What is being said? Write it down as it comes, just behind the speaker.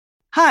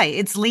Hi,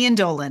 it's Leanne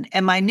Dolan,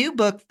 and my new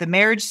book, The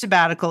Marriage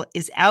Sabbatical,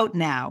 is out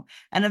now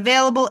and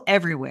available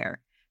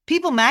everywhere.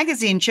 People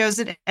magazine chose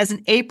it as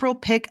an April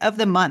pick of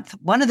the month,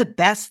 one of the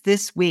best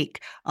this week.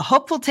 A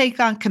hopeful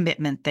take on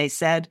commitment, they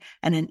said,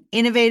 and an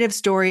innovative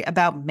story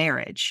about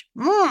marriage.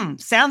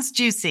 Sounds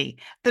juicy.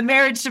 The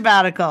Marriage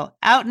Sabbatical,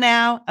 out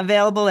now,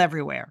 available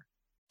everywhere.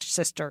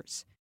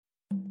 Sisters.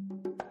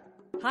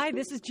 Hi,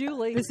 this is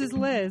Julie. This is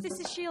Liz. This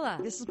is Sheila.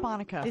 This is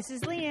Monica. This is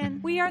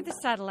Leanne. We are the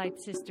Satellite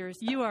Sisters.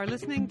 You are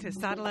listening to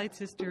Satellite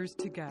Sisters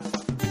to Go.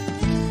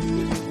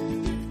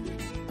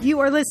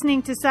 You are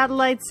listening to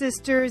Satellite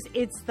Sisters.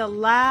 It's the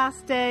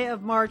last day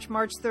of March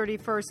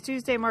 31st,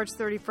 Tuesday, March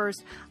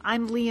 31st.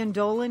 I'm Leanne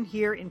Dolan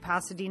here in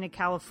Pasadena,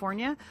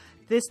 California.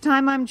 This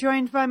time I'm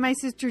joined by my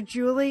sister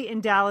Julie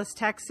in Dallas,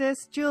 Texas.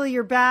 Julie,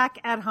 you're back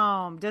at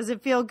home. Does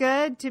it feel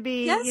good to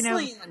be,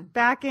 Leanne.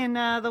 back in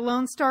the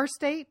Lone Star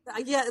State?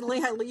 Yeah,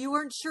 Leanne, you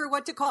weren't sure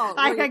what to call it.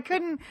 I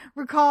couldn't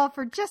recall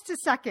for just a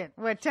second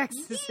what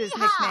Texas's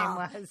nickname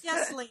was.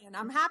 Yes, Leanne,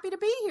 I'm happy to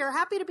be here.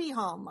 Happy to be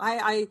home.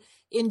 I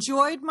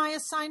enjoyed my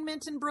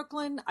assignment in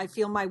Brooklyn. I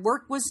feel my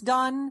work was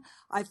done.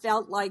 I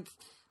felt like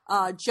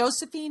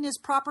Josephine is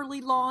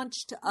properly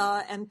launched,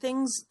 and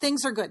things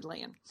are good,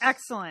 Leanne.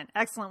 Excellent.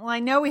 Well, I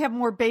know we have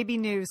more baby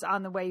news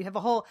on the way. You have a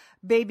whole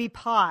baby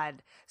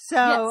pod.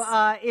 So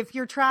Yes. If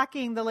you're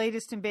tracking the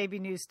latest in baby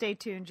news, stay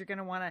tuned. You're going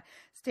to want to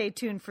stay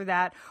tuned for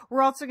that.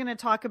 We're also going to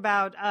talk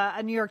about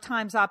a New York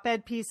Times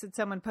op-ed piece that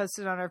someone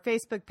posted on our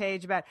Facebook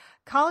page about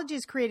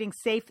colleges creating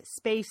safe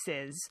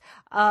spaces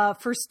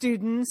for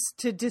students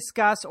to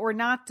discuss or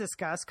not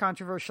discuss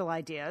controversial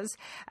ideas.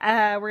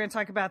 We're going to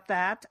talk about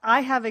that.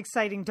 I have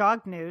exciting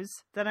dog news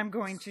that I'm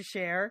going to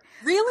share.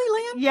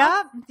 Really,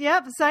 Leanne?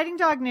 Yep. Exciting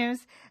dog news.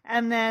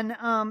 And then,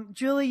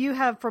 Julie, you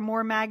have from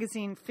More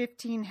Magazine,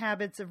 15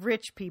 Habits of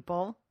Rich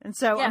People. And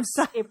so Yes.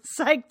 I'm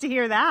psyched to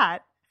hear that.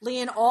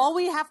 Leanne, all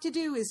we have to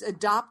do is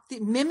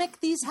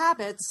mimic these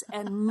habits,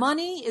 and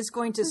money is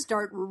going to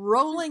start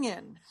rolling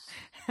in.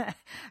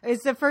 Is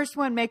the first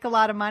one make a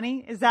lot of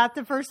money? Is that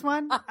the first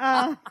one?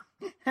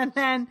 And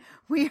then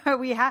we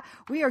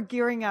are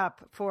gearing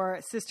up for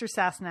Sister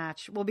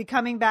Sassenach. We'll be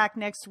coming back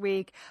next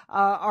week,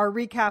 our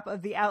recap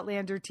of the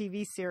Outlander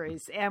TV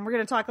series, and we're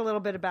going to talk a little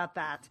bit about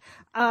that.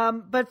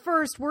 But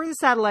first, we're the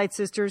Satellite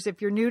Sisters.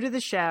 If you're new to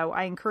the show,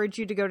 I encourage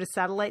you to go to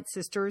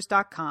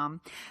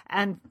satellitesisters.com,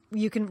 and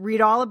you can read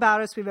all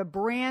about us. We have a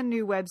brand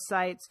new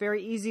website. It's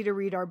very easy to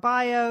read our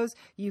bios.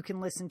 You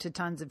can listen to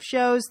tons of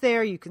shows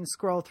there. You can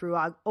scroll through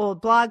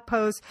old blog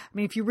posts. I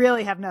mean, if you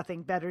really have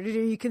nothing better to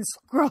do, you can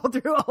scroll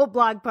through old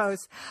blog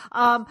posts.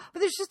 But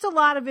there's just a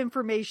lot of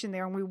information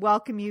there, and we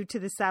welcome you to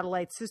the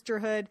Satellite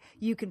Sisterhood.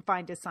 You can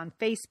find us on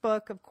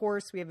Facebook, of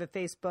course. We have a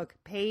Facebook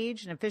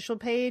page, an official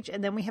page,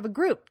 and then we have a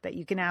group that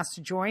you can ask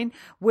to join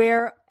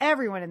where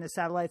everyone in the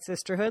Satellite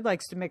Sisterhood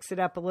likes to mix it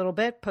up a little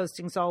bit.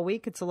 Postings all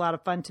week. It's a lot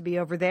of fun to be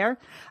over there.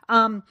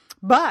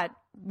 But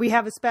we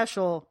have a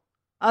special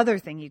other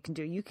thing you can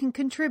do. You can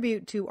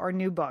contribute to our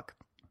new book.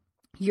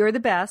 You're the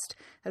Best,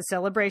 A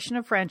Celebration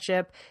of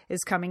Friendship, is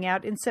coming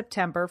out in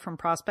September from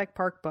Prospect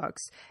Park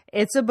Books.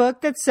 It's a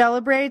book that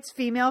celebrates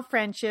female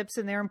friendships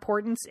and their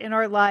importance in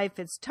our life.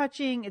 It's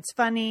touching, it's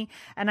funny,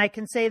 and I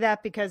can say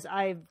that because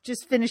I've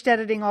just finished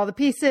editing all the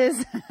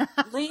pieces.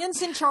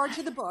 Leanne's in charge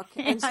of the book,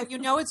 and so you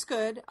know it's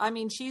good. I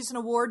mean, she's an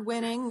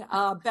award-winning,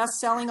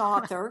 best-selling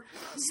author.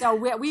 So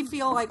we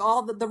feel like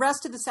all the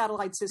rest of the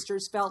Satellite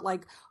Sisters felt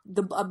like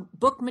the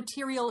book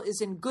material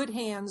is in good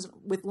hands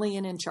with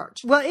Leanne in charge.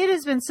 Well, it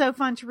has been so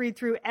fun to read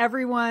through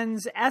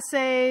everyone's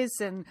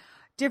essays and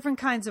different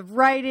kinds of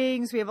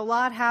writings. We have a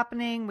lot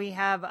happening. We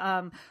have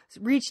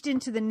reached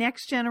into the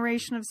next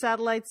generation of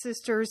Satellite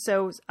Sisters.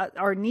 So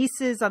our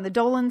nieces on the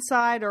Dolan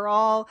side are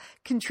all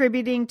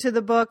contributing to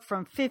the book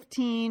from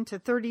 15 to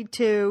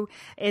 32.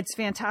 It's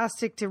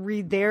fantastic to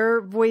read their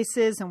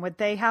voices and what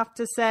they have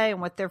to say and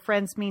what their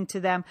friends mean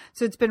to them.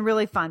 So it's been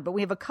really fun. But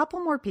we have a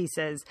couple more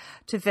pieces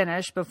to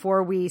finish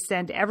before we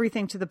send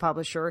everything to the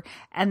publisher.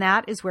 And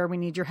that is where we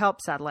need your help,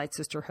 Satellite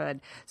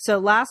Sisterhood. So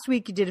last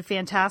week you did a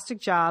fantastic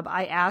job.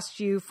 I asked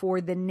you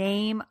for the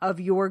name of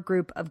your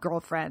group of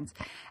girlfriends,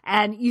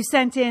 and you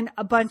sent in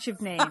a bunch of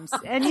names.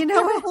 And you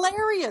know what?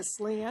 Hilarious,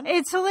 Leanne.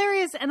 It's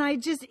hilarious, and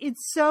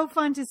it's so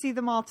fun to see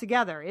them all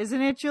together,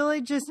 isn't it,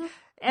 Julie? Just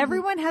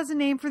everyone has a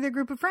name for their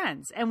group of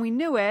friends, and we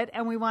knew it,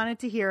 and we wanted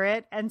to hear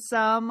it. And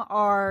some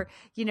are,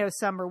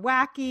 some are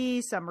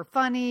wacky, some are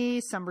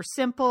funny, some are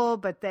simple,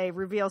 but they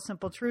reveal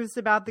simple truths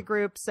about the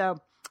group. So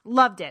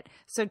loved it.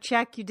 So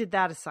check, you did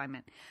that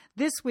assignment.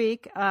 This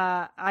week,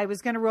 I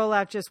was going to roll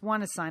out just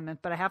one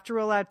assignment, but I have to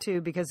roll out two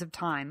because of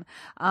time.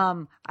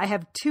 I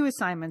have two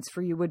assignments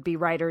for you would-be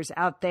writers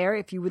out there.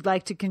 If you would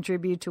like to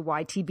contribute to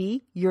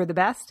YTB, You're the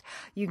Best,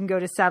 you can go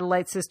to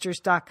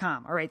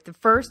satellitesisters.com. All right, the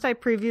first I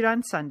previewed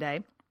on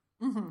Sunday.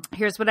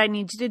 Here's what I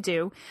need you to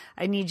do.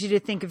 I need you to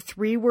think of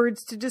 3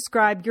 words to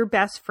describe your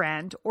best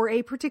friend or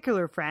a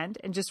particular friend,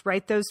 and just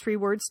write those 3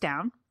 words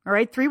down. All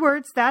right, 3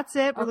 words. That's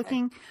it. We're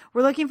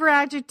looking for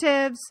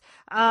adjectives,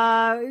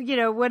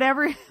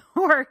 whatever,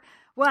 or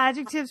Well,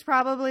 adjectives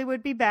probably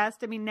would be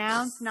best. I mean,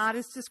 nouns, not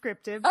as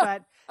descriptive,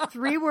 but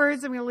 3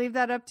 words. I'm going to leave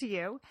that up to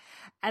you.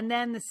 And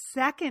then the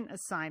second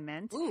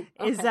assignment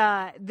is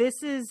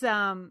this is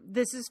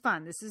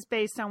fun. This is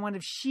based on one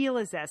of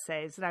Sheila's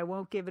essays, and I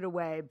won't give it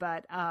away.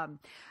 But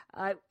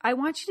I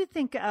want you to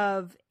think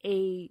of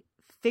a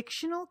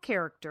fictional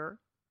character,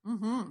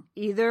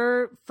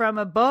 either from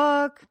a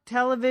book,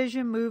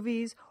 television,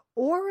 movies,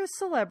 or a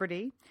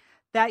celebrity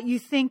that you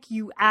think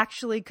you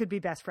actually could be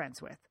best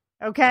friends with.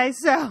 Okay,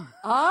 so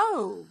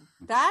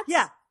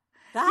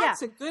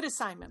that's a good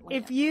assignment, Leanne.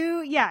 If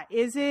you,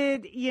 is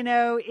it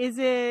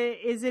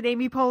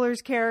Amy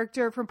Poehler's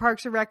character from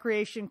Parks and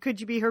Recreation? Could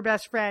you be her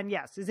best friend?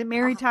 Yes. Is it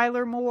Mary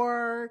Tyler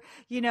Moore?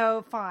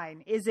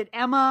 Fine. Is it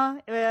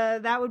Emma?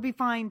 That would be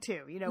fine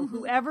too.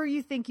 Whoever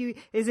you think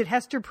is it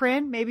Hester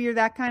Prynne? Maybe you're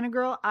that kind of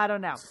girl. I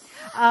don't know.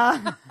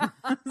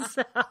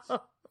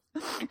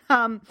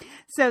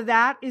 So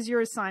that is your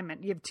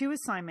assignment. You have 2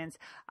 assignments.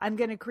 I'm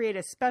going to create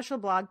a special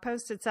blog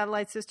post at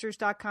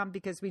satellitesisters.com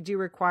because we do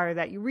require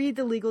that you read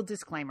the legal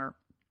disclaimer.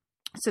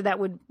 So that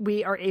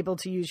we are able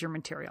to use your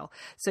material.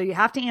 So you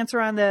have to answer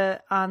on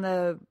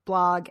the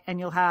blog, and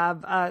you'll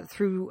have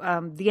through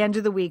the end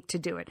of the week to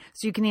do it.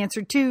 So you can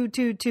answer two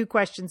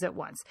questions at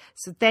once.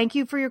 So thank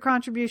you for your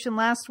contribution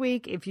last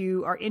week. If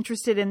you are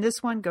interested in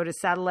this one, go to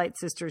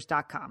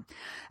satellitesisters.com.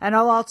 And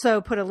I'll also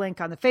put a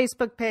link on the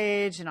Facebook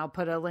page, and I'll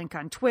put a link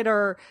on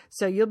Twitter.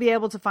 So you'll be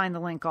able to find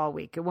the link all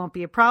week. It won't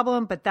be a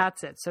problem, but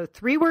that's it. So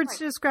 3 words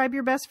to describe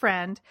your best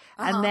friend,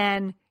 and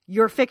then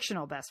your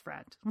fictional best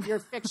friend. Your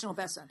fictional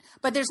best friend.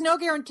 But there's no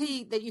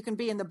guarantee that you can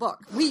be in the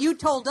book. You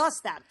told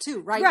us that too,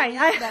 right? Right.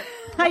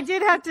 I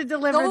did have to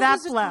deliver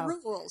that flow. Those are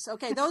the rules.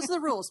 Okay. Those are the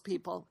rules,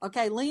 people.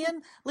 Okay.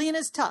 Leanne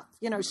is tough.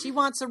 She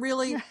wants a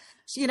really,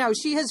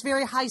 she has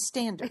very high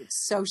standards.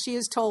 So she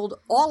has told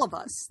all of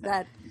us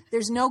that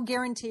there's no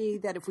guarantee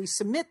that if we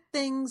submit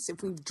things,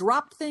 if we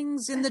drop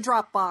things in the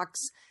Dropbox,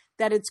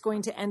 that it's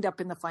going to end up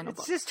in the final book.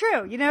 It's just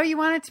true. You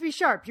want it to be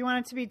sharp. You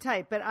want it to be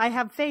tight. But I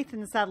have faith in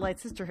the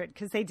Satellite Sisterhood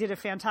because they did a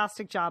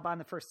fantastic job on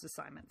the first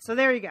assignment. So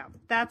there you go.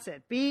 That's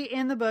it. Be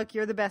in the book.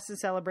 You're the best in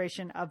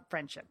celebration of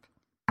friendship.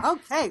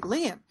 Okay,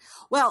 Leanne.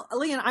 Well,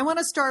 Leanne, I want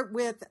to start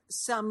with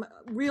some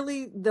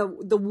really the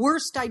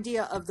worst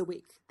idea of the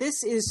week.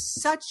 This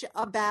is such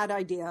a bad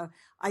idea.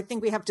 I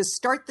think we have to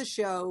start the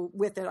show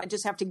with it. I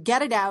just have to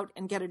get it out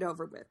and get it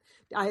over with.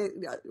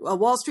 A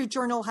Wall Street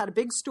Journal had a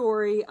big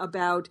story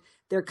about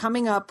they're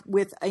coming up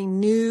with a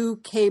new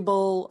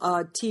cable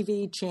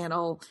TV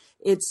channel.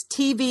 It's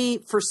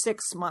TV for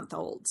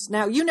 6-month-olds.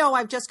 Now,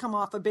 I've just come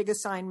off a big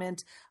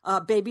assignment,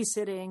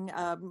 babysitting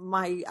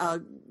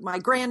my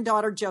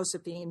granddaughter,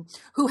 Josephine,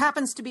 who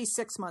happens to be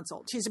 6 months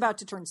old. She's about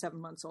to turn 7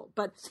 months old.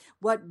 But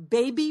what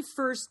Baby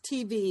First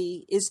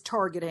TV is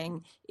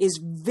targeting is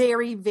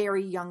very,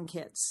 very young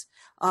kids.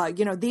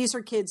 These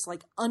are kids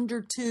like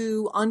under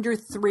 2, under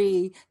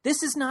 3.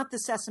 This is not the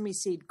Sesame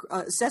Street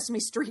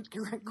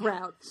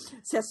crowd.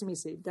 Sesame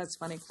Seed, that's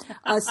funny.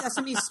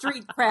 Sesame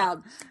Street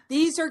crowd.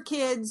 These are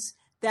kids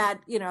that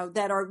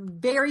are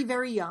very,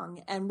 very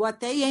young. And what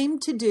they aim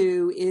to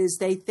do is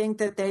they think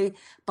that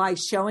by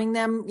showing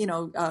them,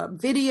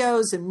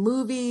 videos and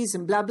movies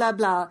and blah, blah,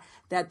 blah,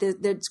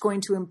 that's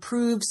going to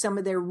improve some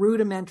of their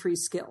rudimentary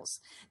skills.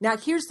 Now,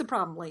 here's the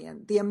problem,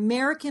 Leanne. The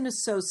American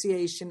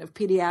Association of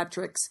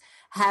Pediatrics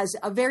has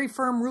a very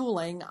firm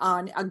ruling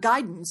on a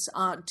guidance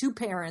to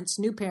parents,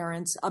 new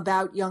parents,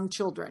 about young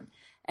children.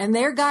 And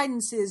their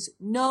guidance is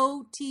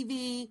no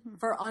TV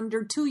for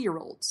under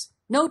 2-year-olds.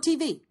 No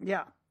TV.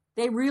 Yeah.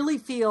 They really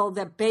feel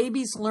that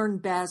babies learn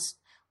best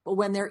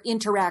when they're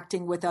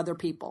interacting with other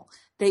people.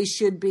 They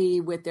should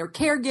be with their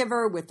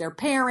caregiver, with their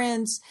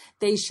parents.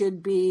 They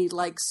should be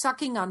like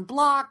sucking on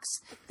blocks.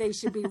 They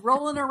should be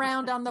rolling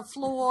around on the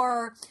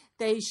floor.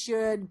 They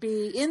should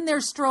be in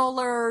their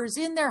strollers,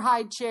 in their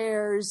high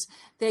chairs.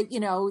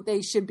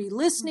 They should be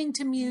listening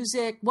to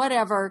music,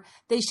 whatever.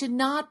 They should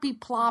not be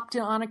plopped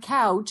on a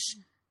couch,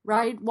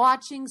 right,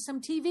 watching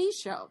some TV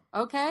show.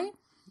 Okay.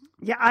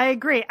 Yeah, I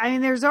agree. I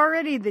mean, there's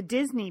already the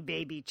Disney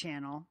Baby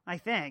channel. I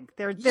think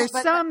there's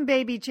some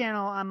baby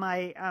channel on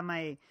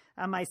my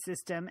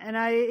system, and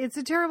it's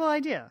a terrible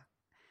idea.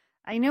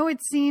 I know it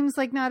seems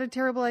like not a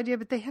terrible idea,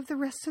 but they have the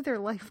rest of their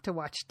life to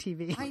watch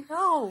TV. I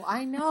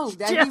know.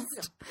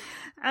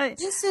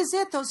 This is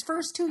it. Those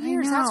first 2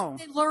 years, that's when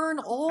they learn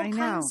all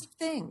kinds of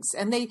things,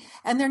 and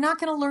they're not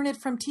going to learn it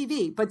from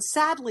TV. But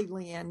sadly,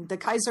 Leanne, the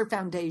Kaiser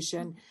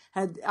Foundation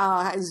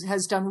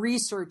has done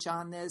research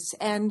on this,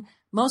 and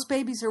most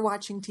babies are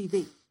watching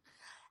TV.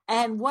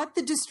 And what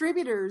the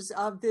distributors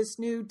of this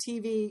new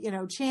TV,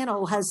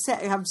 channel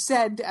have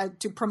said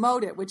to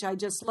promote it, which I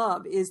just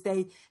love, is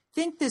they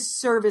think this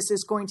service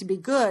is going to be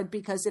good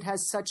because it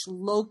has such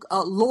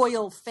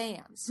loyal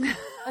fans.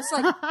 It's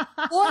like,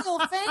 loyal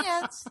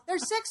fans? They're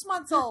 6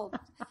 months old.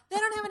 They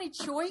don't have any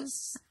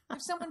choice.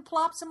 If someone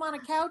plops them on a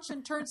couch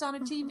and turns on a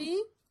TV,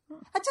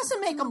 that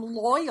doesn't make them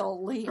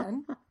loyal,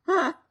 Leanne.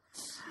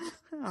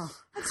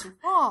 That's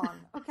wrong,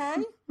 okay?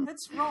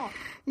 That's wrong.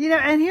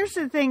 And here's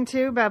the thing,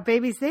 too, about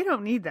babies. They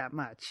don't need that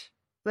much.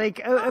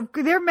 Like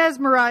they're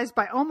mesmerized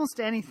by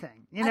almost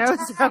anything, you know.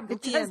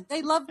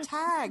 They love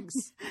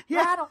tags,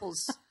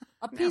 rattles,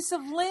 a piece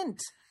of lint.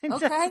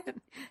 Okay,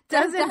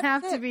 doesn't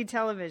have to be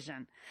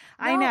television.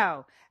 No. I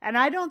know, and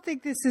I don't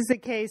think this is a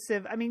case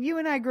of. I mean, you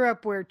and I grew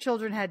up where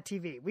children had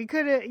TV. We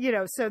could have, you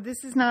know. So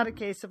this is not a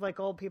case of like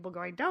old people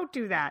going, "Don't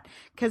do that,"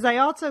 because I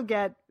also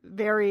get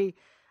very.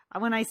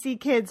 When I see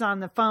kids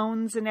on the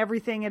phones and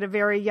everything at a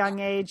very young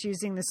age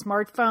using the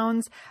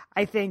smartphones,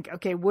 I think,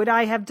 okay, would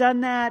I have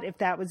done that if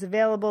that was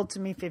available to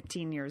me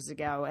 15 years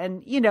ago?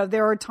 And, you know,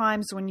 there are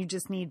times when you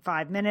just need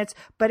 5 minutes,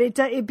 but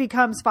it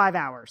becomes 5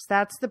 hours.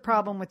 That's the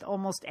problem with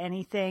almost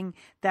anything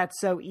that's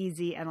so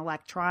easy and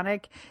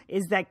electronic,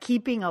 is that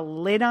keeping a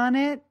lid on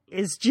it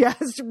is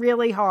just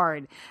really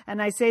hard. And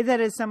I say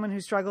that as someone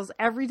who struggles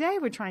every day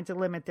with trying to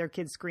limit their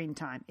kids' screen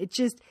time.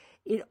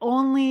 It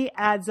only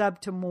adds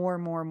up to more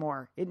and more and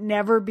more. It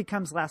never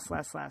becomes less.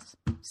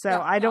 So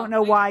I don't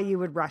know why you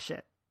would rush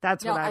it.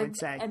 That's what I would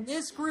say. And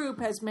this group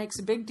makes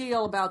a big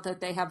deal about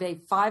that. They have a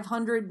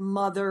 500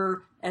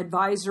 mother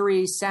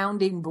advisory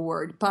sounding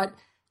board, but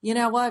you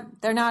know what?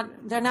 They're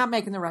not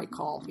making the right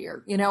call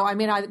here. You know, I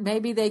mean,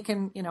 maybe they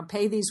can, you know,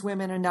 pay these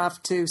women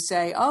enough to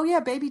say, oh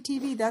yeah, baby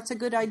TV, that's a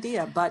good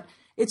idea, but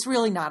it's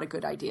really not a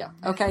good idea.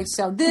 Okay.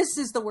 So this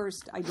is the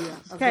worst idea.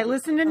 Okay.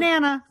 Listen to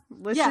Nana.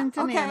 Listen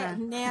to Nana.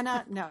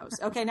 Nana knows.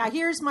 Okay. Now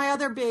here's my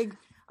other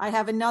I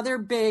have another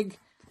big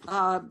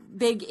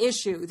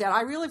issue that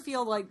I really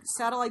feel like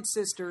Satellite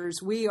Sisters,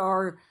 we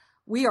are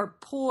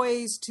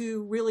poised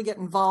to really get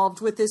involved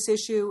with this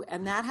issue.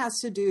 And that has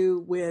to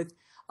do with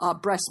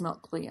breast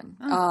milk, Lian.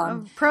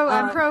 I'm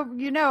pro,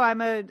 you know,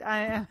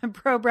 I'm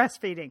pro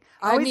breastfeeding.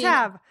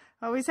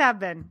 Always have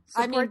been.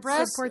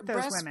 Support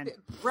those women.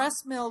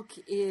 Breast milk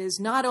is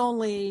not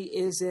only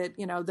is it,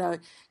 you know,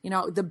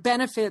 the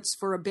benefits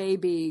for a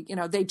baby, you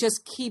know, they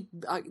just keep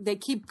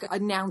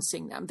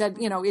announcing them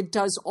that, you know, it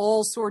does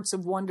all sorts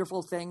of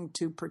wonderful things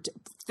to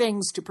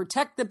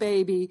protect the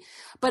baby.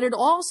 But it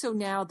also,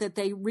 now that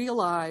they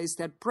realize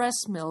that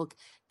breast milk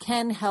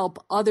can help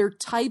other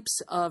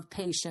types of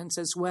patients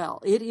as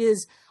well. It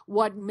is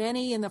what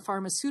many in the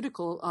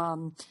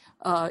pharmaceutical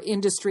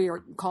industry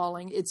are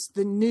calling, it's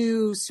the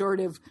new sort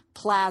of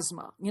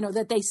plasma, you know,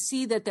 that they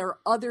see that there are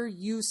other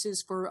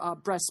uses for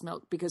breast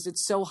milk because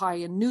it's so high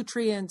in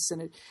nutrients and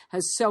it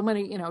has so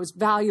many, you know, it's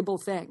valuable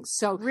things.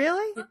 So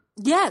really?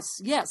 Yes,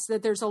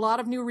 that there's a lot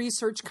of new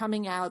research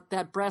coming out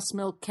that breast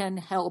milk can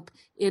help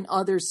in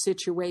other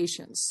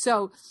situations.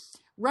 So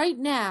right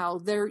now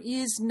there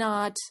is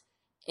not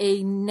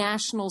a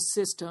national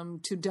system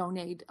to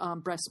donate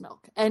breast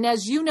milk. And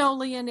as you know,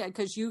 Lian,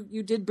 because you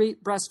did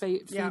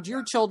breastfeed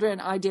your children,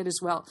 I did as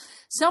well.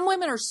 Some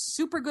women are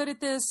super good at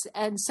this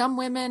and some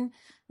women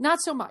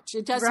not so much.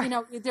 It does, you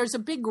know, there's a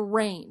big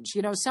range.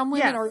 You know, some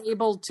women are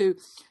able to,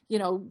 you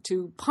know,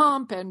 to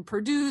pump and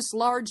produce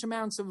large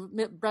amounts of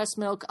breast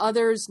milk,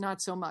 others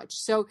not so much.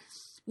 So,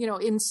 you know,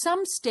 in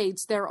some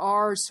states, there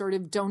are sort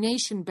of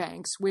donation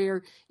banks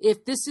where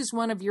if this is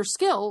one of your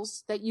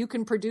skills that you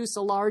can produce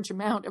a large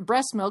amount of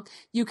breast milk,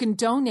 you can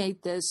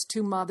donate this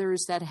to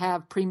mothers that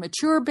have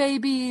premature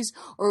babies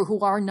or who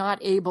are not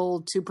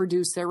able to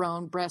produce their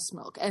own breast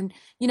milk. And,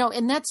 you know,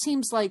 and that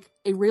seems like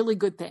a really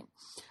good thing.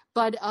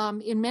 But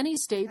in many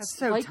states, that's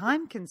so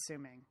time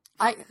consuming.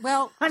 I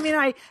mean,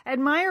 I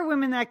admire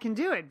women that can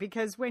do it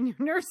because when you're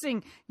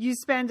nursing, you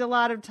spend a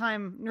lot of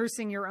time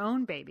nursing your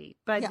own baby.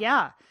 But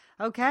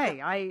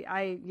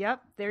okay,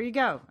 yep, there you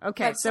go.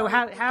 Okay, so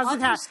how's it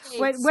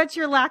happen? What's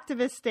your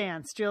lactivist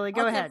stance, Julie?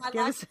 Go ahead.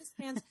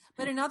 Stance,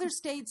 but in other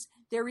states,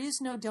 there is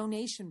no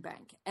donation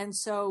bank. And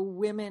so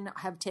women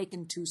have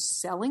taken to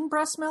selling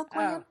breast milk.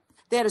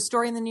 They had a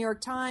story in the New York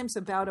Times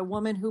about a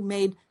woman who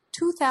made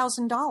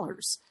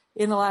 $2,000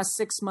 in the last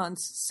 6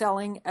 months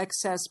selling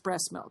excess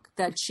breast milk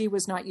that she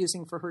was not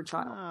using for her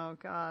child. Oh,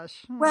 gosh.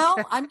 Well,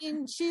 I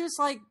mean, she was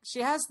like,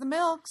 she has the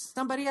milk.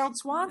 Somebody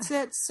else wants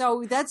it.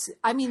 So that's,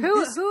 I mean.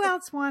 Who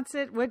else wants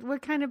it?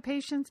 What kind of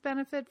patients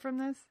benefit from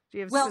this? Do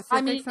you have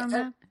specifics on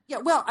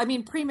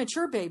that?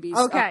 Premature babies.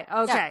 Okay.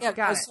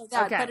 Got it. So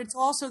but it's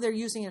also, they're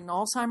using it in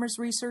Alzheimer's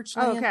research.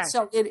 Okay.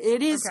 So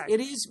it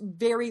is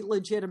very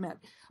legitimate.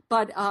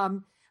 But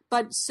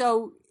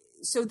so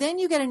then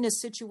you get in a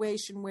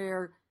situation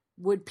where,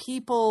 would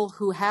people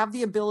who have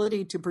the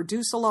ability to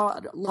produce a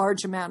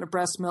large amount of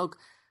breast milk,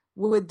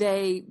 would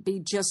they be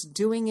just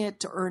doing it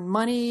to earn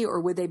money, or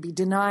would they be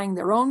denying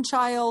their own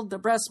child the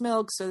breast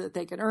milk so that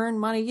they can earn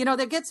money? You know,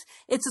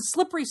 it's a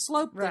slippery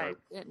slope there.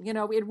 Right. You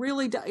know, it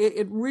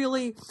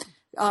really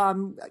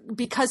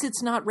because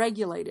it's not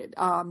regulated.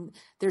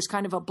 There's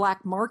kind of a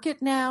black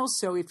market now.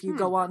 So if you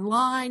go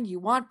online, you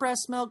want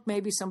breast milk,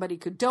 maybe somebody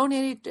could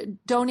donate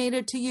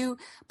it to you,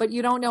 but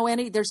you don't know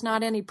there's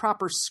not any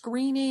proper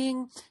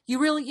screening. You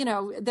really, you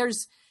know,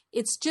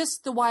 it's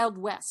just the Wild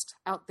West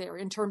out there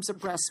in terms of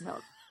breast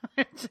milk.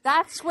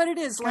 That's what it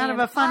is. Kind of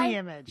a funny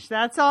image.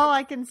 That's all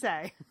I can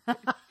say.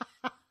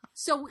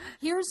 So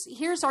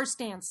here's our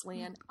stance,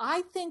 Lian.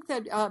 I think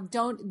that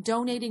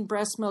donating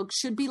breast milk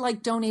should be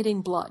like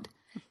donating blood.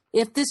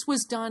 if this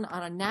was done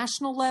on a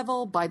national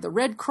level by the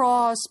Red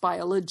Cross, by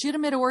a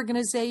legitimate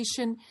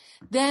organization,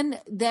 then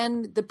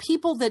the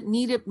people that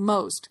need it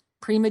most,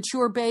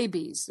 premature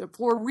babies,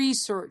 for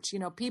research,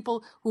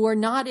 people who are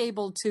not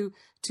able to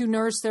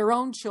nurse their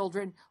own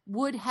children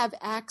would have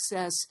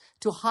access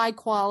to high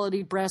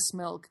quality breast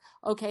milk.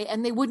 Okay.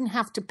 And they wouldn't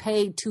have to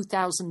pay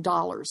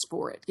 $2,000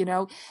 for it,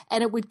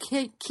 and it would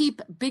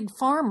keep Big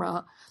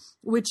Pharma,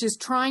 which is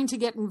trying to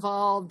get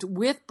involved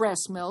with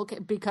breast milk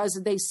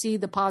because they see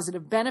the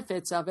positive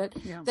benefits of it,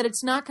 that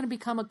it's not going to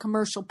become a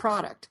commercial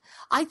product.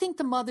 I think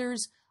the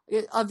mothers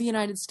of the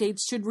United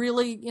States should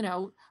really,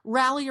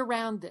 rally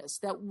around this,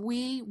 that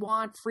we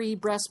want free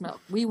breast milk.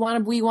 We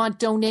want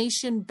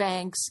donation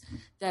banks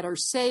that are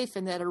safe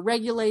and that are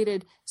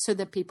regulated so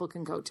that people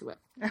can go to it.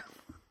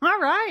 All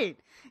right.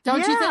 Don't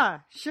you think? Yeah,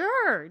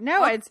 sure.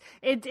 No,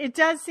 it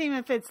does seem,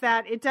 if it's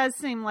that, it does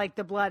seem like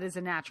the blood is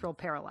a natural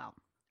parallel.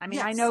 I mean,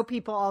 yes. I know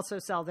people also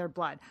sell their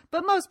blood,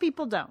 but most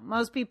people don't.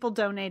 Most people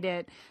donate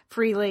it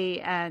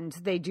freely, and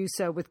they do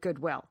so with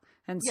goodwill.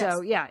 And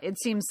so, it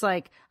seems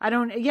like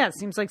it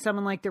seems like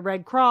someone like the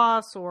Red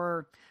Cross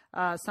or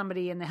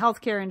somebody in the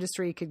healthcare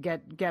industry could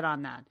get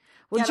on that.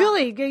 Well,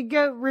 Julie,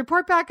 go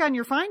report back on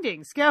your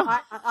findings. Go.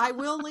 I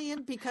will,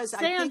 Lian, because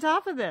stay on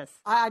top of this.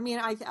 I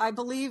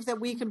believe that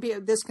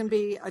this can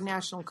be a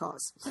national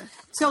cause.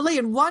 So,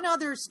 Lian, one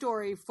other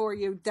story for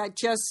you that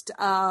just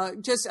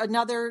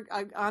another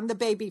on the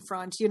baby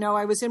front.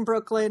 I was in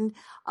Brooklyn,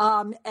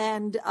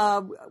 and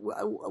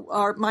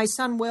my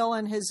son Will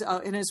and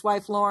his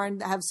wife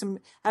Lauren have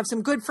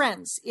some good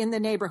friends in the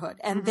neighborhood,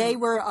 and they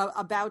were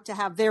about to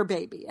have their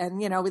baby,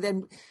 and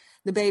then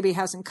the baby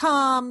hasn't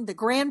come. The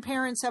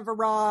grandparents have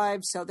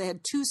arrived. So they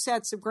had 2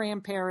 sets of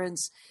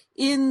grandparents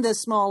in the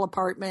small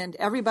apartment,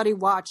 everybody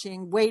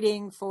watching,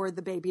 waiting for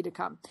the baby to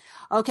come.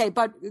 Okay.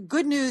 But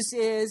good news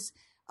is,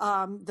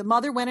 the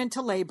mother went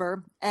into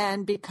labor,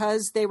 and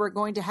because they were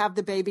going to have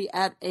the baby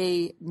at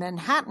a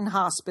Manhattan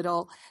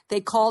hospital,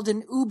 they called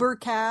an Uber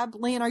cab.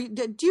 Lian,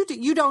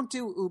 you don't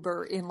do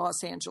Uber in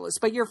Los Angeles,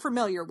 but you're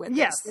familiar with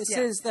this. This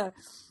is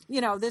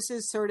this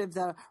is sort of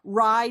the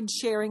ride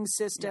sharing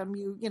system.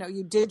 Yeah.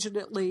 You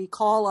digitally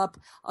call up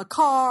a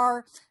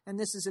car, and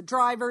this is a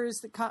driver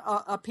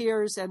that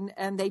appears,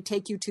 and they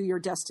take you to your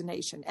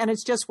destination. And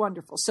it's just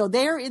wonderful. So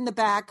they're in the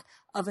back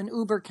of an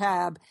Uber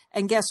cab,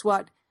 and guess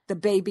what? The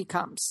baby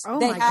comes. Oh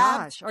my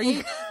gosh. Are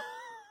you...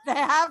 They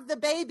have the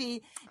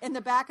baby in the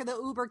back of the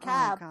Uber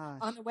cab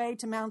on the way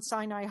to Mount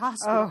Sinai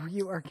Hospital. Oh,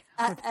 you are.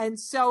 And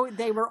so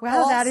they were.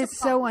 Wow, that is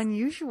so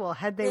unusual.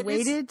 Had they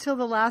waited till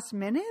the last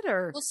minute,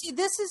 or? Well, see,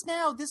 this is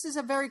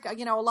a very,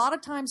 a lot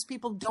of times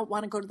people don't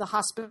want to go to the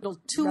hospital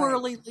too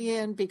early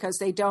in because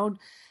they don't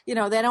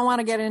want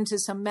to get into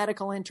some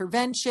medical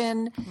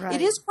intervention. Right.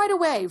 It is quite a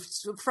way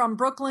from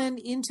Brooklyn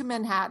into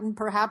Manhattan.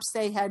 Perhaps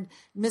they had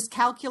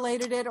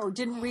miscalculated it or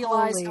didn't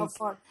realize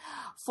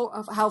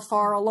how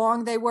far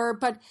along they were.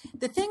 But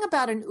the thing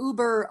about an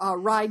Uber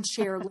ride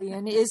share,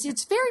 Lian, is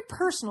it's very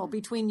personal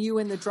between you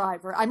and the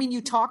driver. I mean, you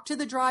talk to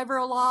the driver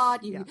a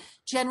lot. You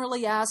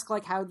generally ask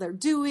like how they're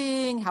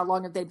doing, how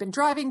long have they been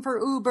driving for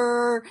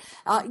Uber.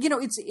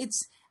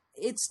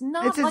 It's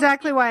not. It's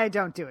exactly why I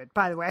don't do it,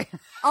 by the way.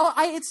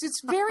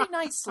 It's very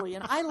nicely,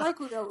 and I like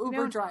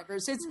Uber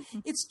drivers.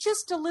 It's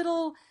just a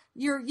little.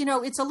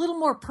 It's a little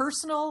more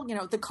personal.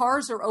 The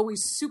cars are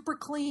always super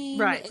clean.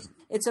 Right.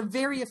 It's a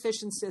very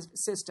efficient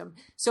system.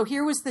 So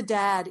here was the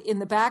dad in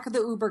the back of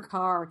the Uber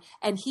car,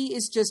 and he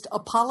is just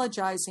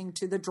apologizing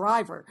to the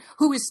driver,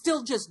 who is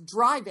still just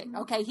driving.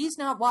 Okay, he's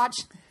not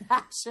watching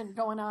action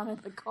going on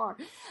in the car.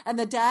 And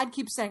the dad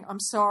keeps saying,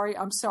 I'm sorry,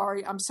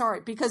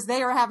 because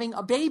they are having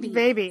a baby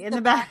in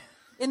the back.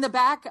 In the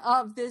back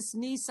of this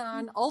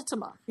Nissan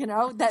Altima,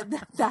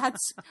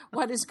 that's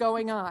what is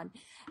going on.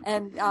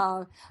 And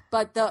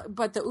but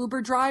the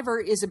Uber driver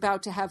is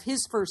about to have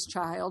his first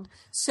child,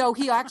 so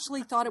he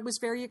actually thought it was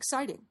very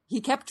exciting.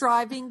 He kept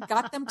driving,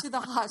 got them to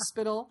the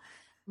hospital.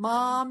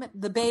 Mom,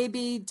 the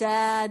baby,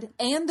 dad,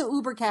 and the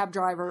Uber cab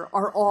driver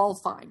are all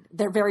fine.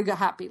 They're very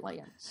happy,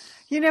 Lian.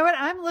 You know what?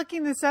 I'm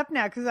looking this up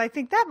now because I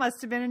think that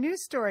must have been a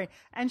news story.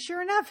 And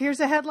sure enough, here's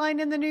a headline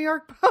in the New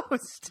York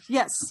Post.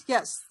 Yes.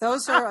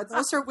 Those are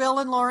Will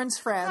and Lauren's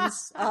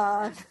friends.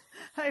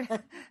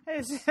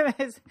 It's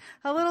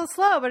a little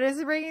slow, but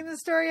it's bringing the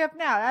story up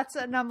now. That's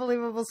an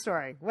unbelievable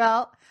story.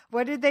 Well,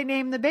 what did they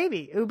name the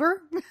baby?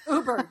 Uber?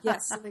 Uber,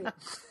 yes.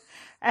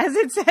 As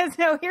it says,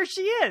 no, here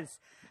she is.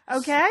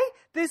 Okay,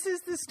 this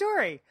is the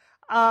story.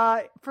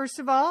 First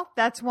of all,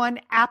 that's one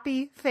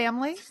Appy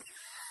family.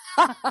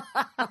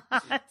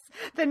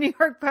 The New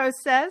York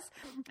Post says.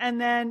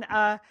 And then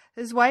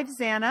his wife,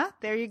 Xana.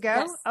 There you go.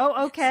 Yes.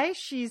 Oh, okay.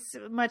 She's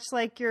much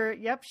like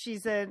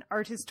she's an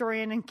art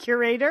historian and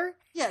curator.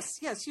 Yes.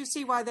 You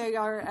see why they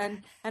are.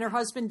 And her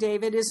husband,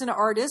 David, is an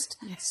artist.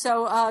 Yes.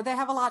 So they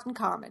have a lot in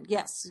common.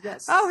 Yes.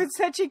 Oh, it's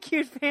such a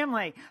cute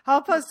family.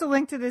 I'll post a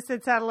link to this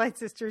at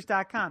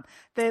satellitesisters.com.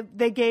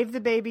 They gave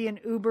the baby an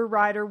Uber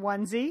rider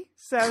onesie.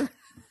 So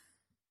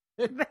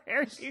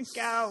there you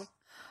go.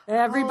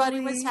 Everybody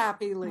was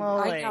happy, Lee.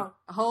 Moly. I know.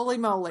 Holy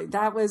moly.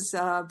 That was,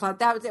 but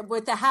that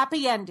with the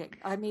happy ending.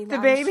 I mean, the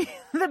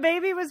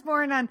baby was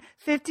born on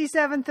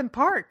 57th and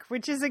Park,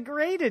 which is a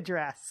great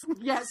address.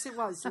 Yes, it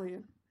was,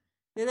 Leah.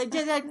 They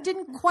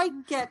didn't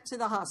quite get to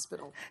the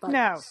hospital. But.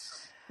 No.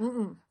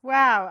 Mm-mm.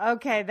 Wow.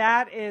 Okay.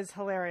 That is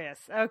hilarious.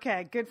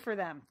 Okay. Good for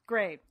them.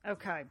 Great.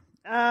 Okay.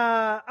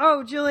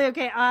 Julie.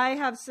 Okay. I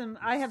have some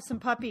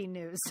puppy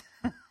news.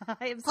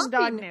 I have some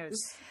dog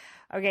news.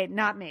 Okay,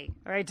 not me.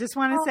 All right, just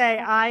want to say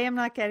I am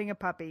not getting a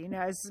puppy. You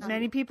know, as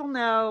many people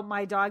know,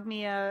 my dog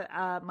Mia,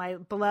 my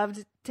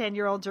beloved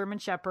 10-year-old German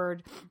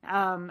Shepherd,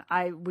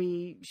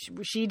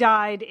 she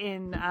died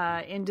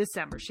in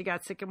December. She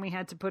got sick and we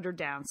had to put her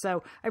down.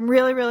 So I'm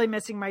really, really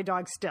missing my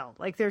dog still.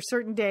 Like there's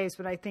certain days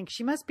when I think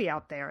she must be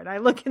out there, and I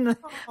look in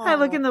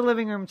the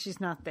living room and she's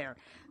not there.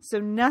 So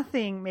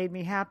nothing made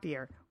me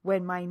happier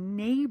when my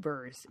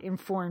neighbors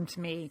informed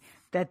me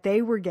that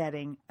they were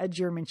getting a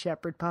German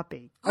Shepherd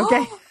puppy.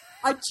 Okay.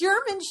 A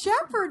German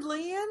Shepherd,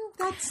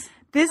 Leanne.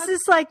 This is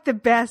like the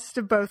best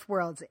of both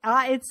worlds.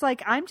 It's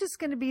like I'm just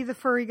going to be the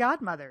furry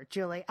godmother,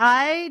 Julie.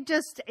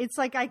 It's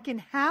like I can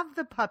have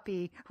the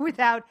puppy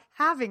without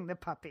having the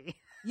puppy.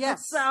 Yes.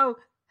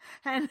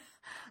 And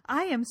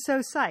I am so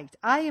psyched.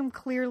 I am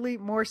clearly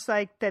more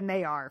psyched than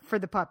they are for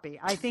the puppy.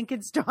 I think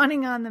it's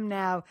dawning on them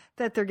now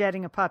that they're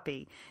getting a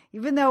puppy.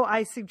 Even though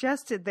I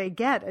suggested they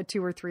get a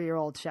 2 or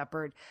 3-year-old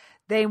Shepherd,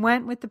 they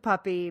went with the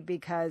puppy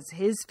because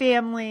his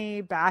family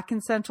back in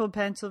central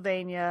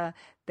Pennsylvania,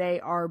 they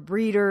are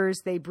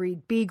breeders. They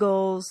breed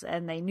beagles,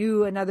 and they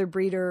knew another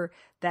breeder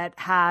that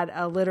had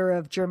a litter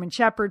of German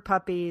Shepherd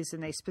puppies,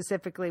 and they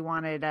specifically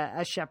wanted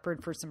a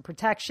Shepherd for some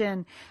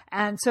protection.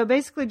 And so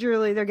basically,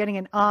 Julie, they're getting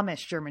an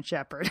Amish German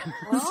Shepherd.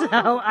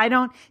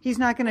 So he's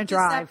not going to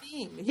drive. What does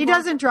that mean? He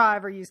doesn't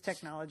drive or use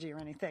technology or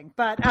anything.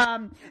 But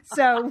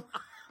so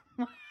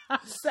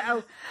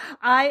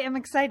I am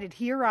excited.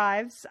 He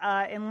arrives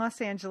in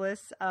Los Angeles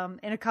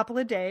in a couple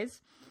of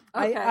days.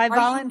 Okay.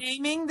 Are you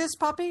naming this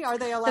puppy? Are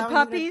they allowing the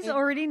puppy's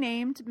already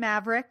named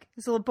Maverick?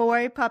 He's a little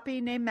boy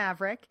puppy named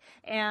Maverick.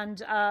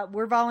 And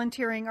we're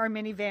volunteering our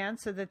minivan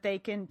so that they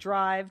can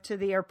drive to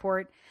the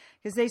airport.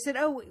 Because they said,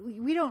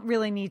 we don't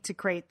really need to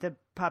crate the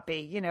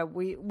puppy. You know,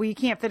 we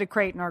can't fit a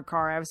crate in our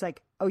car. I was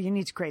like, you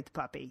need to crate the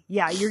puppy.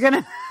 Yeah, you're going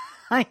to...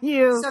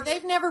 So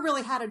they've never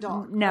really had a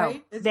dog. No,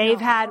 right? They've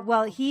had.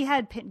 Well, he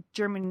had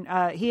German.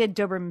 He had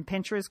Doberman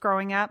Pinschers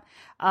growing up,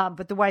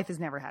 but the wife has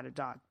never had a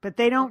dog. But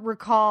they don't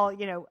recall.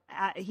 You know,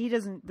 he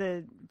doesn't.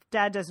 The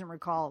dad doesn't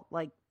recall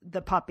like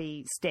the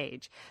puppy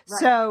stage. Right.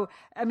 So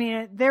I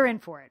mean, they're in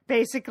for it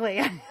basically,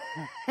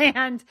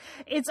 and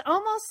it's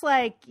almost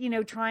like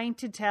trying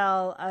to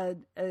tell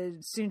a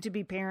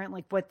soon-to-be parent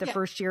like what the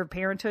first year of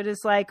parenthood is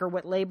like or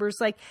what labor's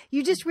like.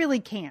 You just really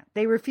can't.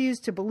 They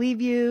refuse to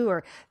believe you,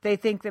 or they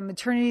think the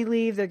maternity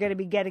leave they're going to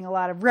be getting a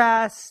lot of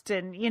rest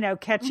and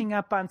catching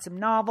up on some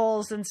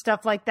novels and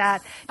stuff like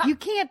that. You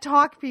can't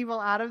talk people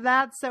out of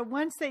that. So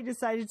once they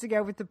decided to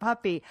go with the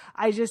puppy,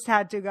 I just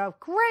had to go,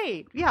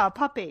 great, yeah, a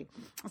puppy.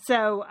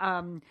 So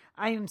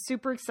I am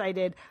super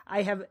excited.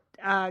 I have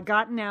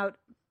gotten out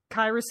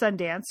Kyra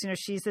Sundance.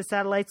 She's the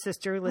satellite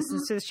sister who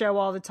listens to the show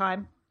all the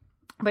time.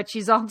 But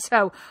she's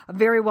also a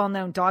very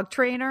well-known dog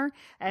trainer,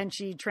 and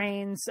she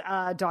trains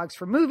dogs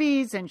for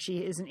movies, and she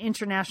is an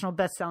international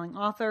best-selling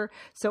author.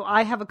 So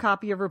I have a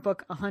copy of her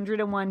book,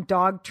 101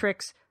 Dog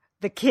Tricks,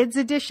 the kids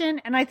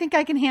edition, and I think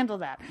I can handle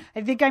that.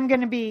 I think I'm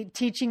going to be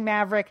teaching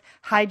Maverick,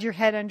 hide your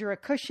head under a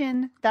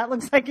cushion. That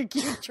looks like a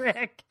cute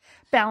trick.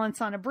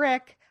 Balance on a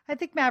brick. I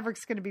think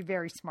Maverick's going to be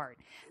very smart.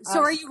 So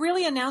are you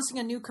really announcing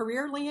a new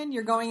career, Leanne?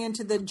 You're going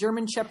into the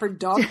German Shepherd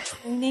dog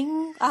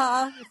training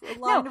line of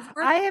work?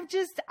 I have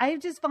just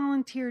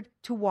volunteered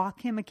to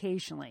walk him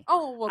occasionally.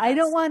 Oh, well, I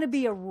don't want to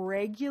be a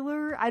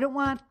regular. I don't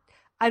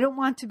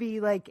want to be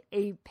like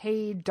a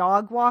paid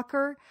dog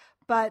walker,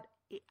 but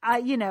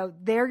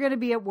they're going to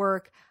be at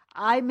work.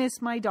 I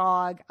miss my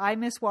dog. I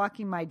miss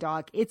walking my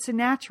dog. It's a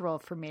natural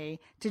for me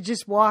to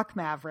just walk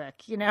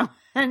Maverick, and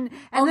then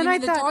I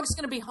thought the dog's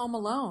going to be home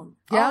alone.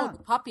 Yeah. Oh,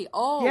 the puppy.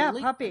 Oh, yeah,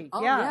 puppy.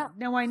 Oh, yeah.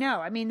 No, I know.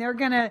 I mean, they're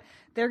gonna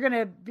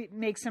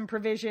make some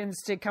provisions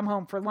to come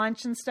home for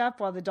lunch and stuff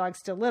while the dog's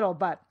still little.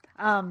 But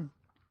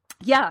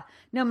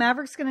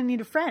Maverick's going to need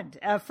a friend,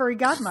 a furry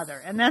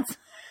godmother, and that's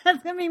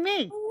gonna be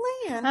me.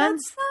 Leanne,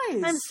 that's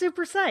nice. I'm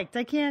super psyched.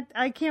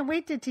 I can't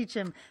wait to teach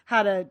him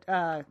how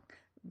to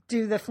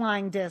do the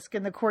flying disc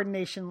and the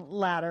coordination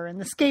ladder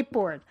and the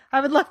skateboard.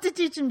 I would love to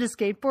teach him to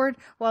skateboard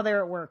while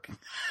they're at work.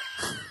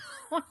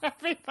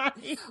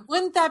 Everybody.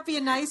 Wouldn't that be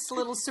a nice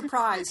little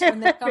surprise when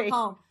they come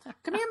home?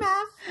 Come here,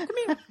 Mav. Come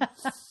here.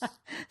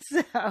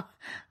 So,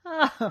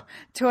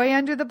 Toy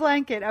Under the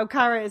Blanket.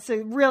 Kyra, it's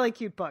a really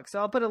cute book. So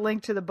I'll put a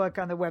link to the book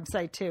on the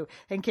website too,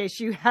 in case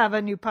you have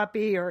a new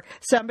puppy or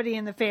somebody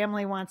in the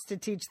family wants to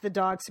teach the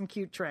dog some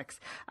cute tricks.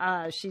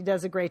 She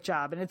does a great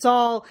job. And it's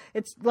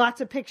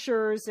lots of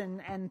pictures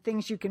and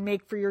things you can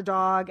make for your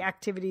dog,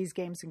 activities,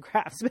 games, and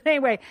crafts. But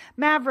anyway,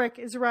 Maverick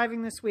is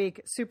arriving this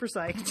week. Super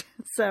psyched.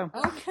 So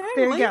okay.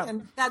 Absolutely. There you go.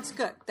 And that's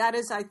good.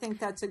 I think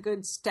that's a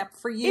good step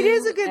for you. It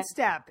is a good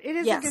step. It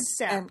is a good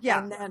step. And,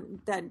 yeah. And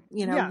that,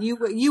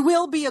 you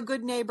will be a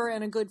good neighbor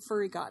and a good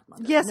furry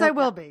godmother. Yes, No I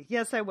will doubt. be.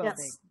 Yes, I will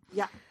be.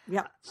 Yeah.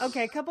 Yeah.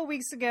 Okay, a couple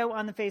weeks ago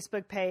on the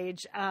Facebook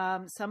page,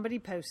 somebody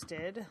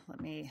posted,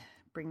 let me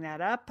bring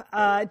that up.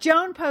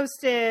 Joan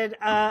posted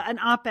an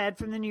op-ed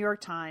from the New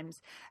York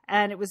Times,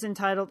 and it was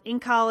entitled,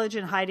 "In College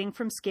and Hiding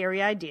from Scary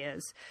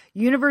Ideas.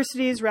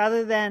 Universities,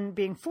 rather than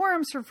being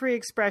forums for free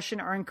expression,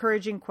 are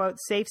encouraging, quote,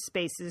 safe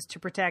spaces to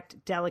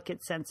protect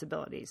delicate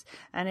sensibilities."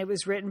 And it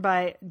was written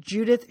by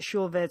Judith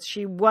Shulevitz.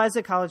 She was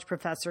a college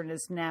professor and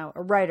is now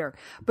a writer.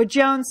 But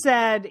Joan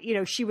said,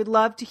 she would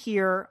love to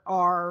hear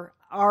our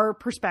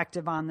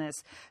perspective on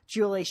this.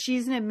 Julie,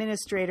 she's an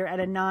administrator at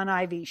a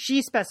non-Ivy.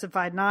 She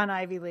specified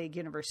non-Ivy League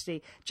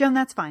university. Joan,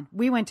 that's fine.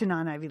 We went to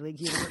non-Ivy League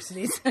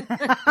universities.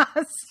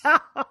 So,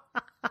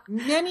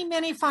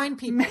 many fine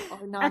people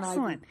are non-Ivy.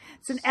 Excellent.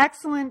 It's an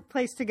excellent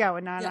place to go,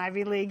 a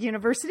non-Ivy League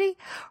university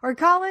or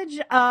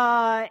college.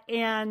 So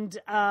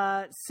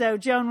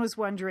Joan was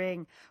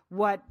wondering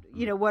what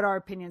our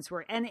opinions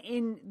were. And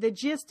in the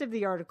gist of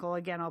the article,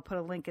 again, I'll put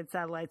a link at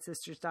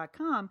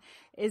satellitesisters.com,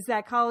 is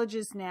that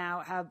colleges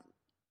now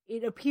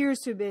it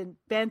appears to have been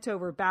bent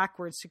over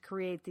backwards to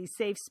create these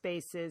safe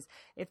spaces.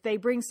 If they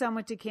bring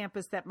someone to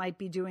campus that might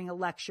be doing a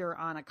lecture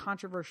on a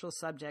controversial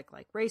subject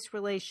like race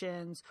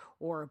relations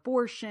or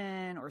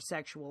abortion or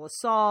sexual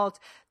assault,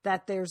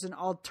 that there's an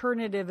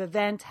alternative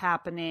event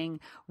happening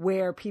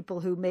where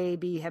people who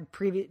maybe have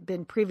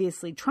been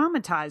previously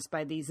traumatized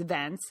by these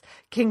events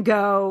can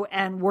go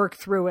and work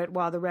through it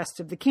while the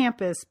rest of the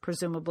campus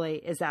presumably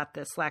is at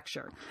this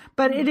lecture.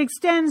 But it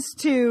extends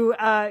to,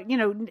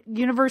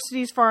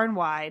 universities far and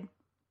wide.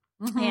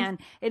 Mm-hmm. And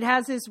it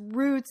has its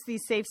roots,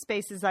 these safe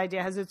spaces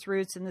idea has its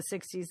roots in the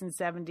 60s and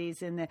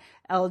 70s in the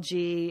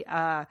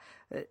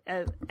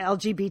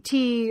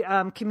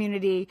LGBT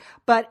community,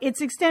 but it's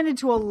extended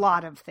to a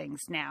lot of things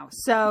now.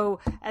 So,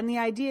 and the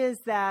idea is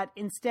that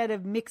instead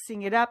of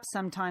mixing it up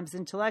sometimes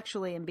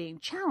intellectually and being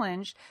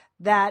challenged,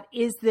 that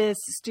is this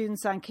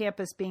students on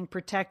campus being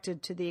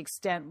protected to the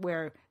extent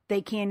where they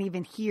can't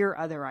even hear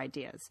other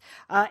ideas.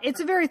 It's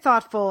a very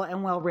thoughtful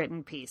and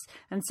well-written piece,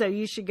 and so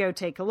you should go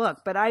take a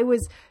look. But I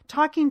was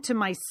talking to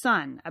my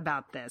son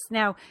about this.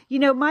 Now,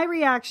 my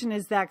reaction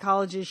is that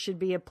colleges should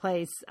be a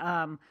place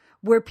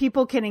where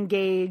people can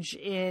engage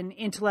in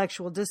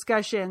intellectual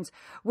discussions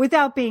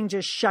without being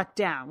just shut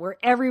down, where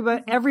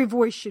every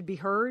voice should be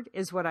heard,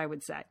 is what I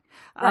would say.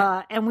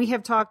 Right. And we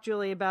have talked,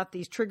 Julie, about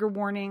these trigger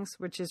warnings,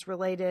 which is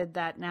related,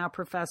 that now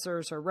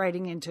professors are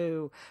writing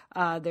into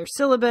their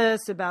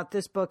syllabus about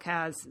this book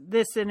has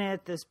this in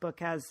it, this book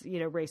has,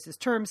 racist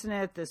terms in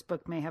it, this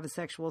book may have a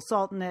sexual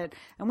assault in it.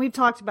 And we've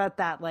talked about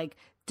that, like,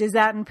 does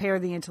that impair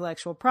the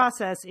intellectual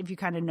process if you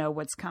kind of know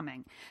what's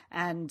coming?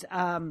 And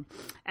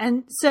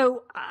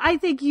so I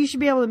think you should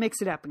be able to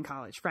mix it up in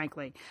college,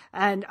 frankly.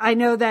 And I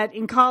know that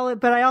in college,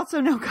 but I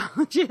also know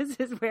colleges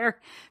is where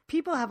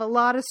people have a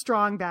lot of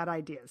strong bad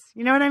ideas.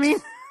 You know what I mean?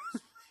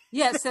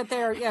 Yes, that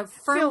they're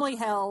firmly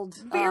held.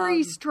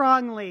 Very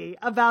strongly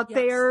about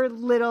their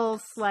little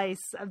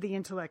slice of the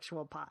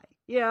intellectual pie.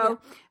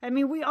 I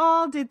mean, we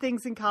all did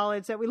things in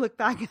college that we look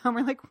back on,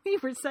 we're like, we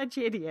were such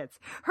idiots.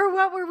 Or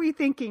what were we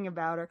thinking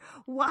about? Or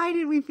why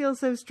did we feel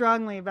so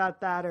strongly about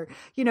that? Or,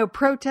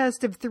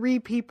 protest of 3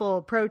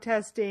 people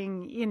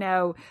protesting,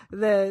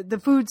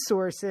 the food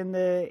source in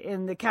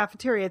the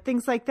cafeteria,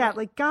 things like that.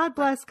 Like, God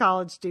bless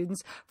college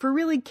students for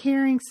really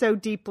caring so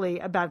deeply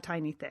about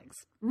tiny things.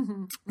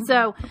 Mm-hmm. Mm-hmm.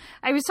 So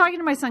I was talking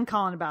to my son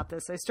Colin about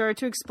this. I started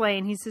to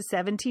explain, he's a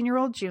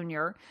 17-year-old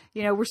junior.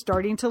 We're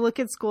starting to look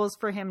at schools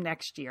for him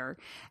next year.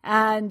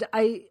 And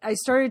I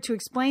started to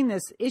explain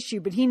this issue,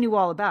 but he knew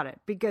all about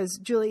it because,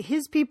 Julie,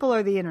 his people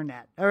are the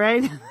internet. All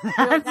right.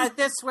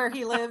 That's where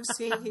he lives.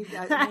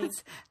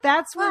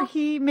 That's where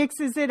he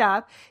mixes it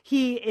up.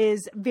 He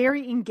is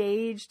very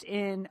engaged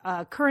in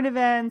current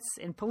events,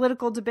 in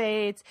political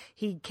debates.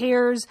 He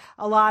cares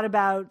a lot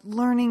about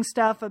learning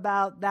stuff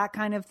about that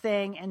kind of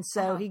thing. And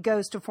so he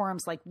goes to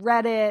forums like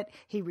Reddit.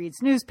 He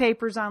reads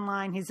newspapers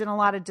online. He's in a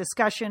lot of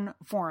discussion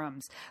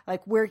forums,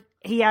 like where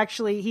he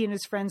and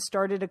his friends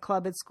started a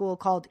club at school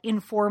called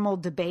Informal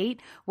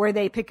Debate, where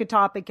they pick a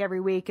topic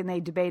every week and they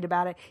debate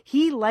about it.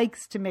 He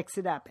likes to mix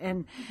it up.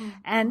 And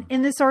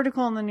in this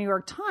article in the New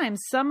York Times,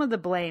 some of the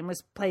blame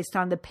was placed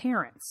on the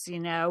parents.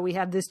 We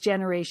have this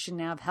generation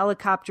now of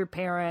helicopter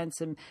parents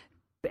and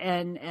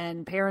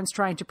parents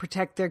trying to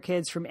protect their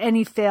kids from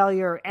any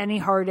failure, or any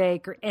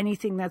heartache, or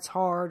anything that's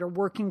hard, or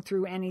working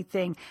through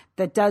anything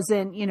that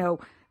doesn't,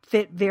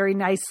 fit very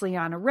nicely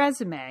on a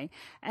resume.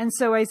 And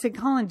so I said,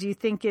 Colin, do you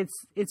think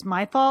it's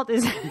my fault?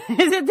 Is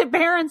it the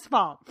parents'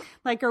 fault?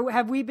 Like, or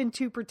have we been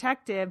too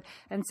protective?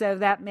 And so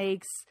that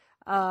makes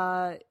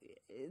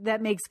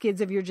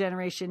kids of your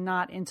generation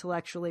not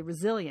intellectually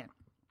resilient.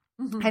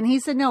 Mm-hmm. And he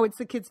said, no, it's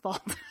the kid's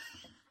fault.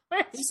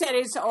 He said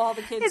it's all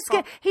the kids' It's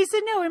fault. he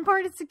said, no, in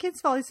part it's the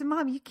kids' fault. He said,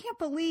 Mom, you can't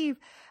believe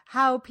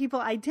how people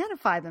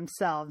identify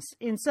themselves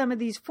in some of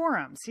these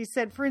forums. He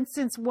said, for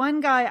instance, one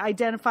guy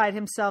identified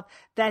himself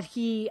that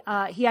he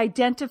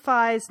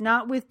identifies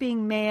not with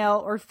being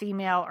male or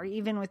female or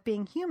even with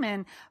being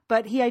human,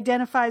 but he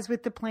identifies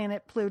with the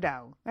planet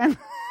Pluto.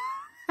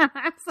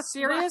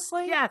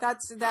 Seriously? Yes.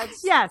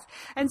 That's yes.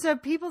 And so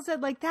people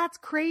said, like, that's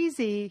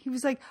crazy. He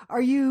was like, are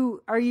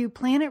you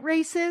planet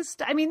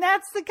racist? I mean,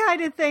 that's the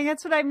kind of thing.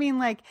 That's what I mean.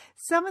 Like,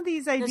 some of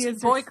these ideas.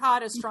 Does he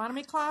boycott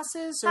astronomy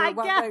classes? Or I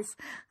what? guess.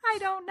 I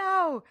don't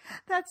know.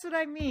 That's what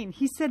I mean.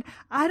 He said,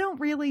 I don't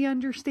really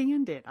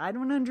understand it. I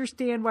don't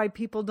understand why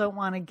people don't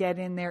want to get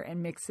in there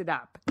and mix it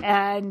up.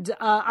 And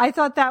I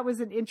thought that was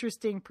an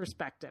interesting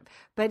perspective.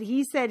 But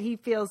he said he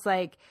feels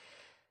like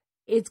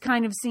it's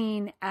kind of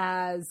seen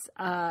as,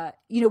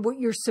 what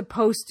you're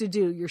supposed to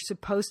do. You're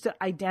supposed to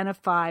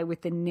identify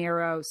with the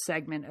narrow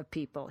segment of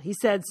people. He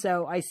said,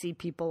 so I see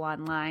people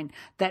online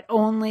that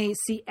only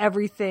see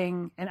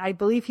everything, and I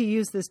believe he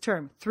used this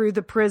term, through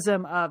the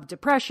prism of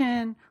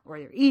depression or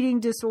their eating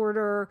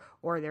disorder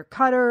or their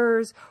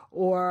cutters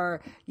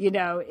or,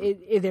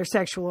 their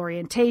sexual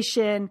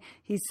orientation,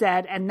 he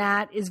said, and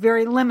that is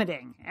very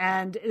limiting.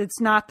 And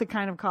it's not the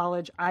kind of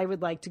college I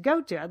would like to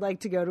go to. I'd like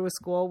to go to a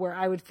school where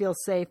I would feel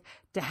safe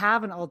to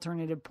have an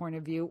alternative point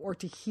of view or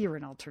to hear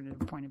an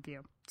alternative point of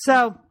view.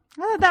 So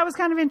I thought that was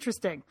kind of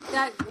interesting.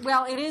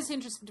 It is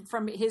interesting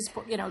from his,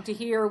 to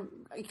hear,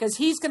 because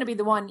he's going to be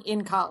the one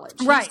in college.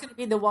 Right. He's going to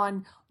be the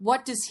one.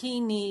 What does he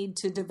need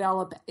to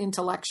develop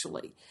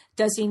intellectually?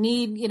 Does he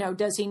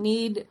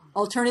need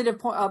alternative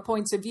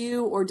points of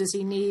view, or does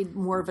he need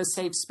more of a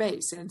safe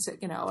space? And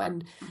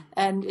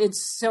and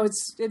it's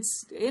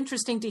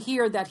interesting to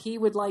hear that he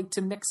would like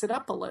to mix it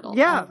up a little.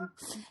 Yeah.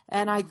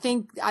 And I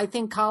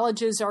think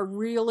colleges are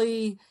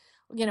really,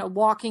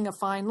 walking a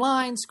fine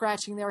line,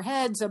 scratching their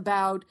heads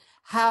about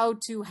how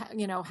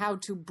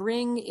to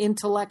bring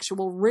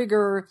intellectual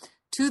rigor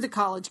to the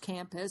college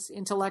campus,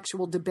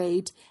 intellectual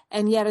debate,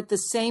 and yet at the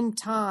same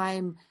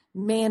time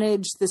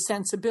manage the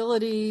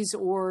sensibilities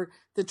or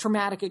the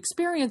traumatic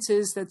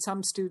experiences that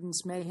some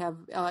students may have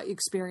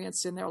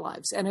experienced in their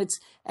lives. And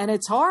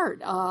it's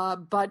hard.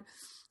 But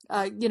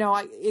I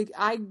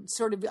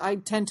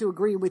tend to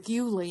agree with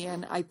you,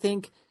 Leanne. I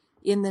think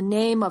in the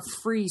name of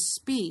free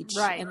speech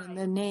and in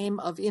the name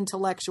of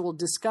intellectual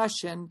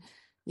discussion,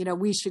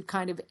 we should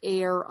kind of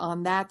err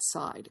on that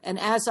side. And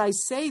as I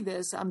say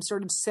this, I'm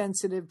sort of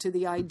sensitive to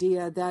the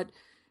idea that,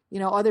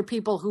 other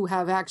people who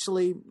have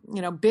actually,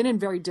 been in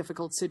very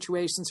difficult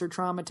situations or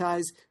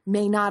traumatized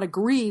may not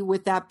agree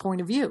with that point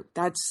of view.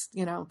 That's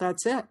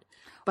it.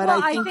 But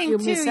I think you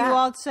miss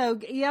out.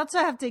 You also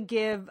have to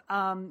give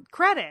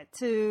credit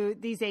to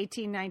these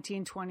 18,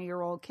 19,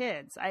 20-year-old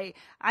kids.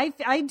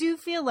 I do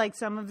feel like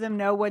some of them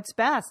know what's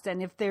best.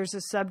 And if there's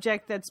a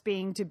subject that's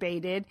being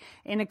debated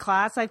in a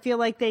class, I feel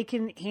like they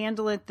can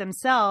handle it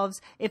themselves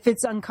if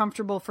it's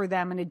uncomfortable for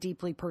them in a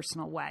deeply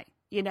personal way.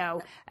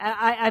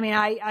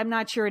 I'm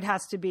not sure it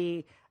has to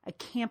be a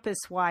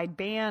campus-wide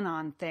ban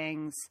on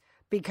things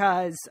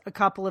because a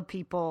couple of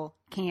people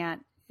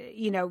can't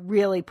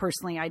really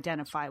personally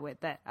identify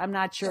with it. I'm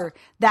not sure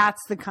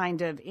that's the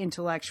kind of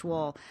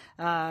intellectual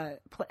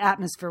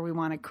atmosphere we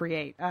want to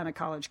create on a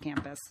college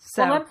campus.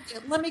 So well,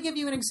 let me give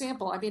you an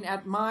example. I mean,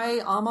 at my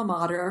alma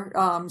mater,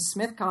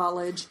 Smith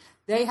College,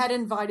 they had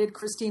invited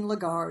Christine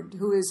Lagarde,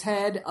 who is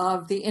head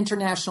of the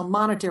International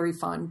Monetary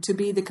Fund, to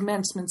be the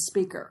commencement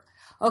speaker.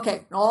 Okay,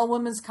 an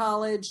all-women's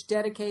college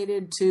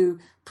dedicated to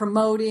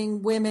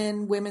promoting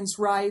women's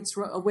rights,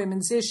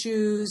 women's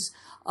issues,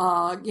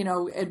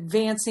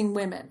 advancing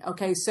women.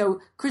 Okay, so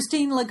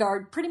Christine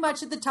Lagarde, pretty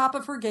much at the top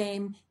of her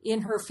game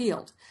in her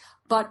field.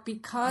 But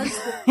because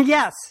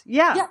yes,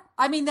 yeah.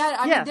 I mean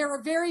there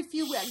are very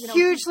few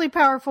hugely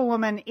powerful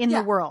women in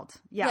the world.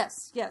 Yeah.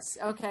 Yes.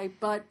 Okay,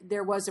 but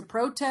there was a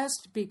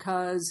protest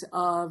because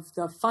of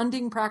the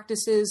funding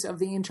practices of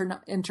the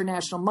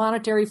International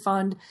Monetary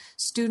Fund.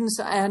 Students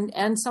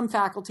and some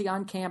faculty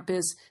on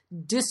campus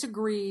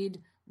disagreed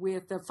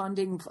with the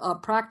funding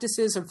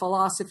practices and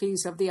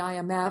philosophies of the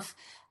IMF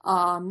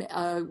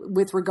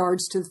with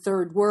regards to the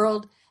third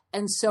world,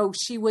 and so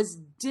she was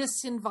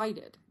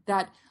disinvited.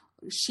 That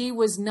she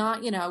was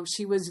not,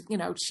 she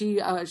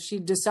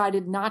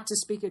decided not to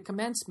speak at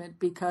commencement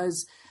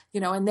because,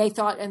 and they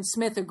thought, and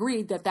Smith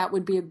agreed that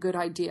would be a good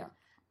idea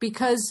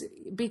because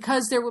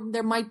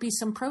there might be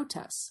some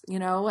protests,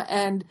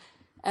 and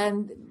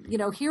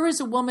here is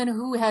a woman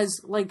who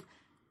has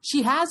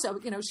she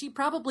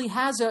probably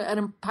has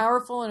a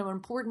powerful and an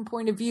important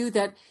point of view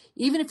that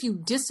even if you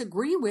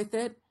disagree with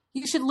it,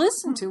 You should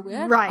listen to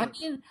it. Right.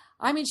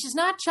 I mean, she's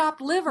not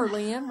chopped liver,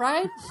 Leanne,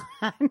 right?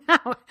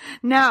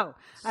 No.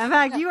 In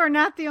fact, you are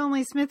not the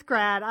only Smith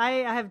grad.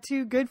 I have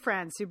two good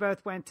friends who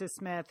both went to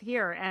Smith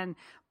here, and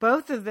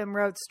both of them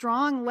wrote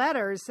strong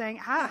letters saying,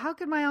 how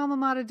could my alma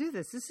mater do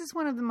this? This is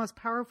one of the most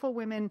powerful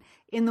women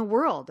in the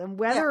world. And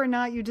whether or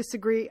not you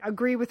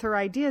agree with her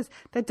ideas,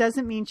 that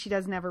doesn't mean she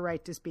doesn't have a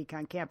right to speak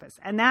on campus.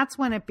 And that's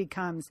when it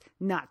becomes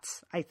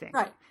nuts, I think.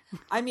 Right.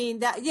 I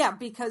mean,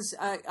 because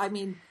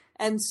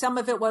and some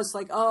of it was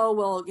like, oh,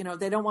 well,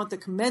 they don't want the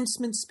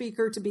commencement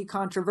speaker to be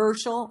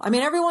controversial. I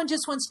mean, everyone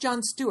just wants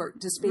Jon Stewart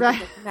to speak at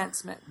the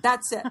commencement.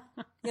 That's it.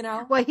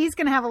 Well, he's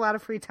going to have a lot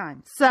of free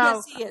time. So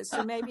yes, he is.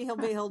 So maybe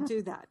he'll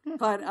do that.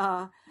 But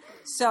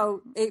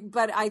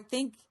but I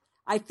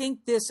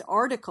think this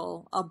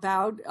article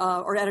about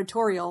or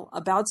editorial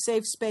about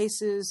safe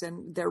spaces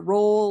and their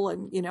role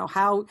and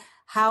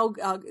how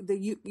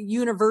the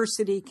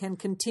university can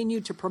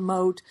continue to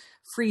promote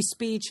free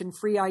speech and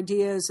free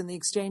ideas and the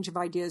exchange of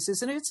ideas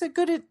it's a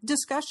good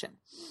discussion.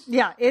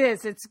 Yeah, it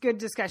is. It's a good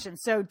discussion.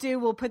 So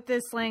we'll put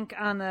this link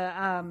on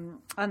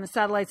the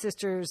Satellite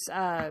Sisters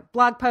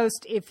blog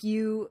post.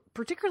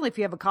 Particularly if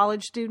you have a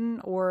college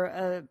student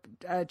or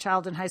a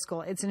child in high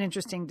school, it's an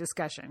interesting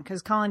discussion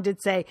because Colin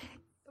did say,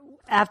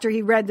 after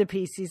he read the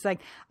piece, he's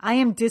like, I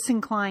am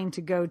disinclined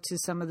to go to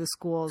some of the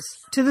schools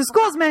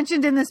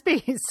mentioned in this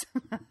piece.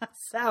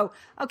 So,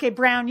 okay,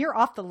 Brown, you're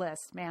off the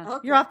list, man.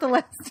 Okay. You're off the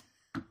list.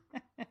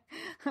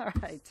 All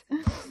right.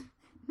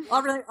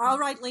 All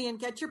right, Leanne,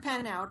 get your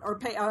pen out or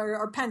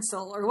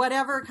pencil or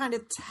whatever kind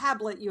of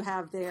tablet you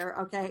have there.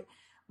 Okay.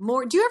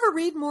 Do you ever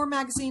read More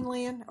Magazine,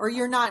 Leanne? Or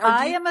you're not?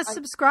 I am a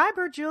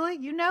subscriber, Julie.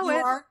 You know you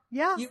it. Are?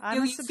 Yeah.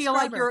 You feel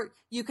like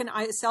you can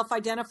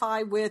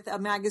self-identify with a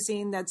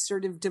magazine that's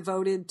sort of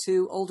devoted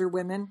to older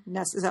women.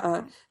 That's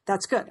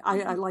good.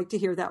 I like to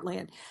hear that,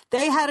 Leanne.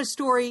 They had a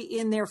story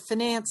in their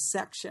finance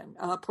section,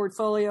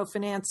 portfolio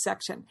finance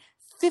section.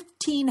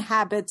 15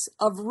 habits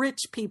of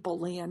rich people,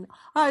 Leanne.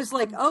 I was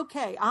like,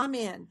 okay, I'm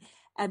in.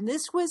 And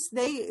this was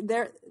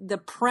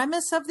the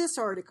premise of this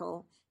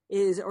article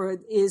is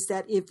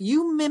that if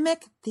you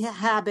mimic the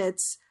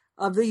habits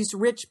of these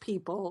rich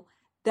people,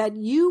 that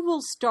you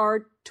will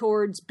start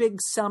towards big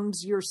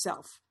sums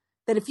yourself.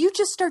 That if you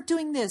just start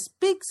doing this,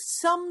 big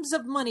sums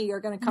of money are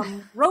going to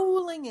come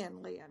rolling in,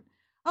 Leanne.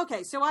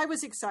 Okay, so I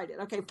was excited.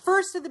 Okay,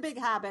 first of the big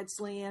habits,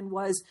 Leanne,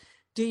 was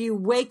do you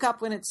wake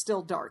up when it's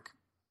still dark?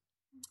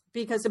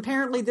 Because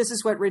apparently this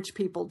is what rich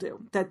people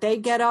do, that they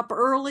get up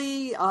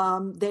early.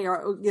 They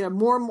are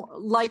more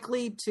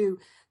likely to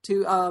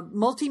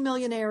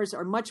multimillionaires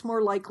are much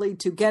more likely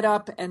to get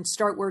up and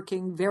start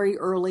working very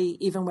early,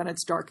 even when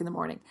it's dark in the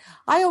morning.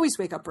 I always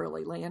wake up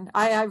early, Leanne.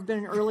 I've been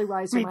an early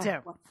riser. Me too.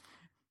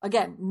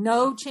 Again,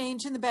 no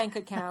change in the bank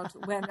account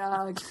when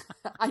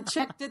I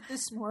checked it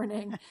this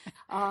morning,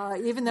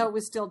 even though it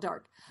was still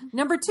dark.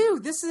 Number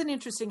 2, this is an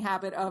interesting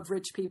habit of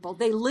rich people.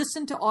 They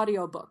listen to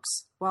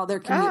audiobooks while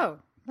they're commuting. Oh.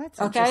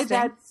 That's okay.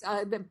 That's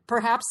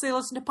perhaps they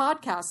listen to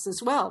podcasts as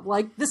well,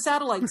 like the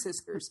Satellite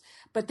Sisters,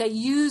 but they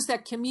use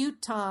that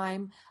commute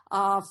time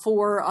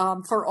for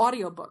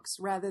audiobooks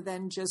rather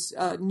than just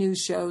news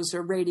shows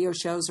or radio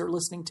shows or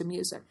listening to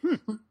music.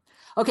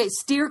 Okay,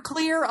 steer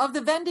clear of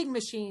the vending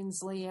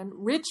machines, Leanne.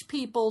 Rich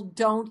people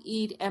don't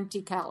eat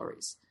empty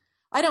calories.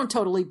 I don't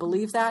totally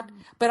believe that,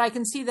 but I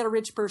can see that a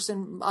rich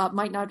person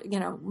might not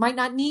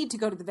need to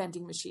go to the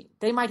vending machine.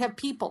 They might have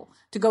people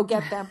to go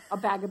get them a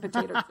bag of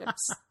potato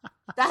chips.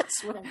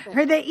 That's what I think.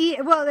 Or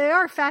they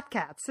are fat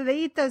cats, so they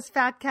eat those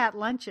fat cat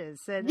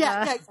lunches. And,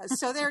 yeah.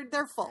 So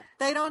they're full.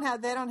 They don't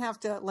have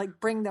to like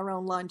bring their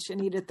own lunch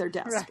and eat at their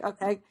desk.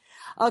 Right.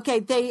 Okay.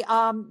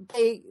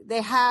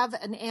 They have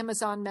an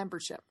Amazon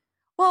membership.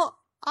 Well,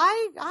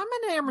 I'm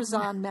an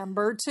Amazon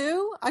member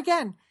too.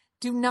 Again,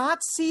 do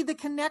not see the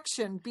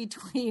connection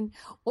between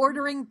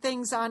ordering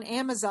things on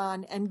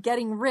Amazon and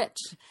getting rich.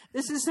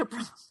 This is a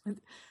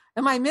problem.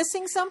 Am I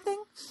missing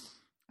something?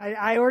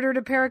 I ordered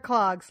a pair of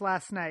clogs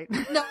last night.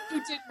 No,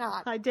 you did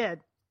not. I did.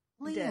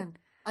 Leanne,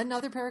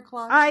 another pair of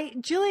clogs?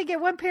 Julie,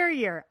 get one pair a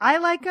year. I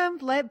like them.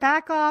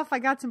 Back off. I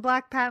got some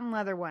black patent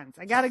leather ones.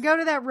 I got to go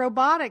to that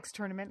robotics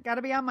tournament. Got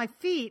to be on my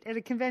feet at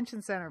a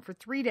convention center for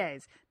 3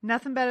 days.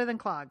 Nothing better than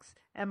clogs.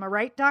 Am I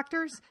right,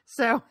 doctors?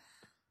 So...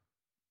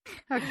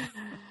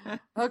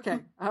 Okay.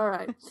 All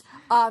right.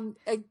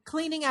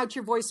 Cleaning out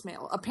your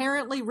voicemail.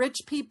 Apparently, rich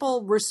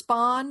people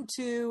respond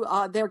to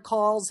their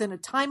calls in a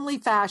timely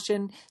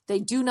fashion. They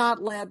do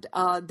not let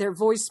their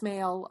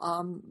voicemail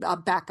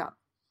back up.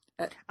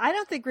 I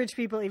don't think rich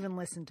people even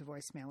listen to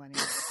voicemail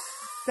anymore.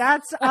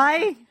 That's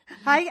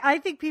I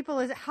think people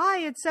is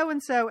hi, it's so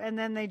and so, and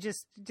then they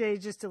just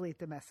delete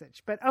the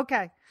message. But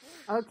okay.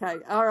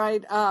 All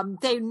right.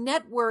 They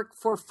network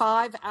for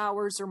 5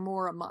 hours or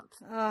more a month.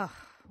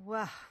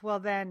 Well,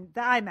 then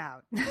I'm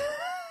out.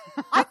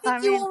 I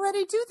think you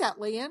already do that,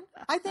 Leanne.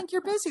 I think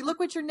you're busy. Look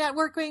what you're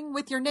networking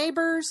with your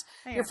neighbors.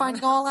 You're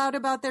finding all out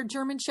about their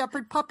German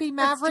Shepherd puppy,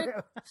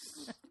 Maverick.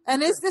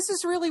 And this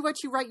is really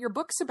what you write your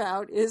books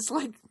about, is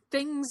like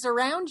things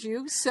around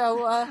you.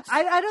 So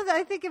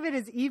I think of it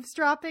as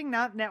eavesdropping,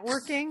 not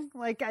networking.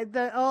 Like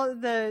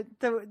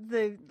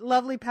the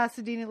lovely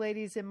Pasadena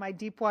ladies in my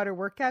Deepwater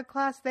workout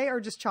class, they are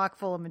just chock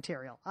full of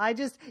material. I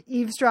just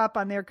eavesdrop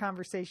on their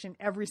conversation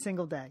every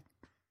single day.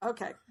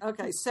 Okay.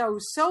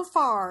 So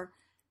far,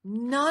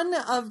 none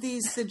of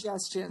these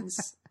suggestions.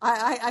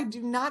 I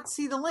do not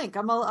see the link.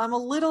 I'm a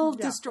little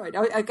destroyed.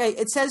 Okay,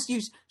 it says you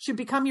should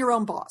become your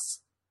own boss.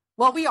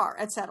 Well, we are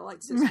at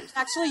Satellite Sisters.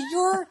 Actually,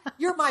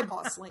 you're my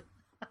boss, Link.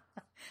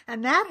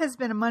 And that has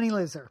been a money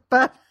loser.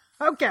 But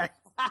okay.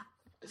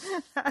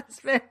 That's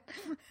been...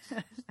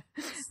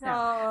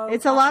 No,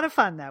 it's a lot of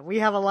fun, though. We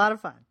have a lot of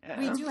fun.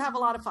 We do have a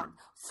lot of fun.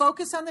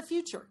 Focus on the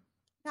future.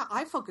 Now,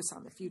 I focus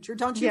on the future.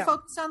 Don't you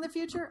focus on the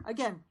future?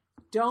 Again,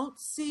 don't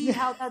see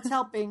how that's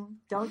helping.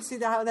 Don't see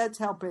how that's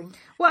helping.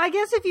 Well, I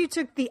guess if you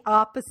took the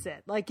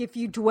opposite, like if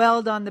you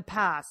dwelled on the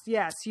past,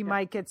 yes, you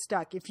might get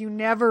stuck. If you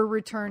never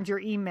returned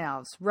your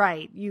emails,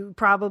 right, you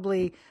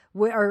probably,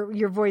 or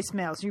your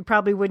voicemails, you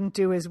probably wouldn't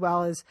do as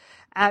well as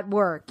at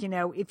work. You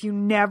know, if you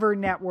never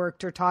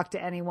networked or talked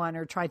to anyone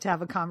or tried to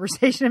have a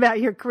conversation about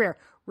your career,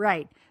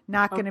 right,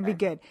 not going to be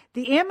good.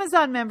 The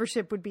Amazon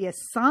membership would be a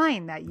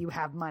sign that you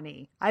have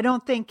money. I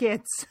don't think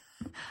it's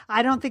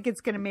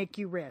going to make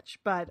you rich,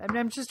 but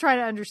I'm just trying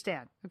to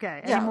understand.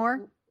 Okay. Any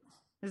more?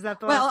 Is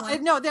that the last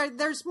one? No,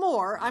 there's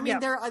more. I mean,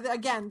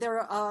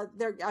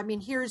 I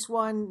mean, here's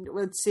one.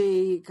 Let's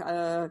see,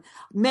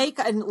 make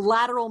a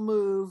lateral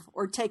move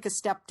or take a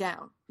step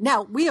down.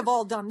 Now, we have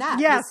all done that.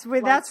 Yes.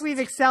 We've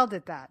excelled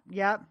at that.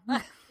 Yep.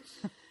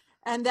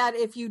 And that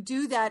if you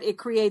do that, it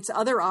creates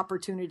other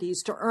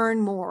opportunities to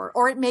earn more,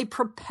 or it may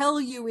propel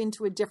you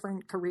into a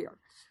different career.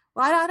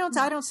 Well,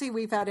 I don't see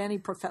we've had any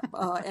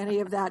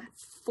of that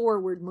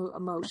forward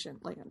motion,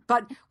 Leanne,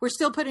 but we're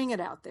still putting it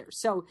out there.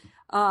 So,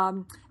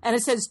 and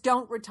it says,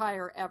 don't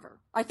retire ever.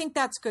 I think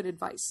that's good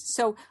advice.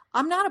 So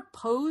I'm not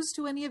opposed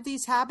to any of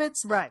these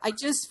habits. Right. I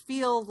just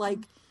feel like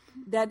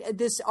that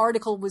this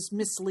article was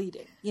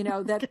misleading, you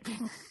know, that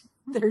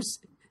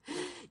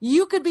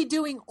you could be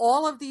doing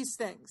all of these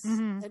things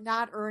and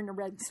not earn a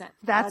red cent.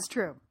 That's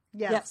true.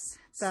 Yes.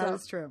 That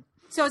is true.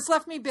 So it's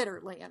left me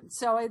bitter, Leanne.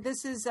 So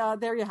this is,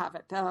 there you have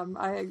it.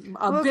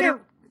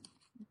 Bitter.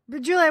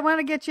 But Julie, I want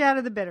to get you out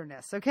of the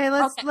bitterness. Okay.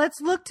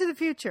 Let's look to the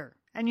future.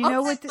 And you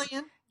know what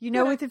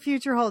the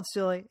future holds,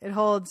 Julie. It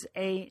holds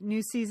a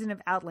new season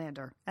of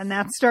Outlander, and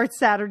that starts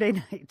Saturday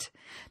night.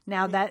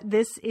 Now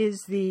this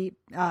is the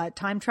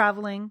time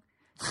traveling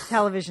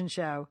television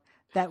show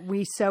that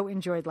we so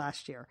enjoyed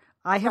last year.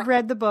 I have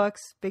read the books,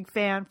 big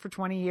fan for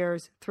 20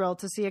 years, thrilled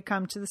to see it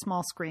come to the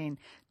small screen.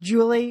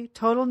 Julie,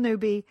 total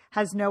newbie,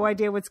 has no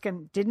idea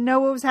didn't know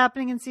what was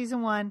happening in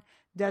season 1,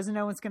 doesn't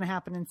know what's going to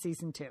happen in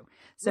season 2.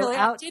 So really,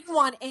 I didn't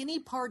want any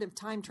part of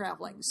time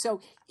traveling. So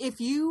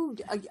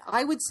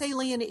I would say,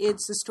 Leanne,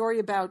 it's a story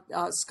about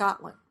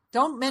Scotland.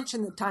 Don't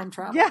mention the time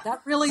travel. Yeah. That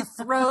really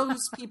throws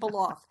people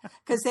off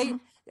because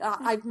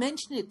I've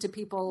mentioned it to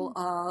people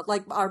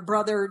like our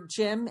brother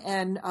Jim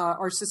and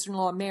our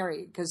sister-in-law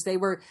Mary, because they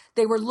were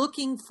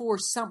looking for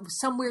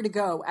somewhere to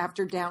go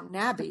after Downton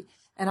Abbey,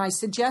 and I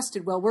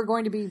suggested, well, we're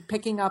going to be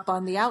picking up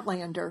on the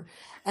Outlander,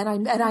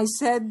 and I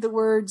said the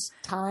words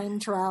time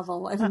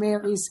travel, and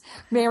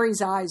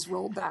Mary's eyes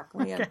rolled back.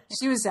 Leanne. Okay.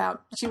 She was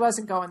out. She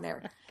wasn't going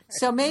there.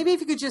 So maybe if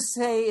you could just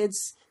say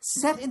it's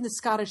set in the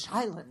Scottish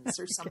Highlands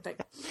or something.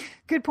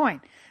 Good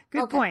point.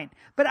 Good point.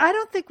 But I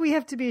don't think we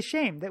have to be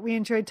ashamed that we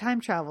enjoyed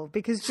time travel,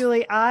 because,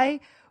 Julie, I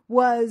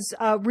was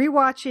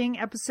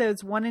rewatching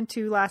episodes 1 and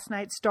 2 last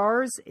night.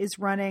 Stars is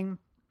running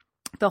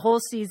the whole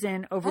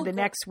season over the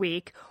next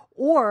week.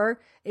 Or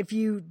if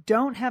you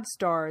don't have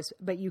Stars,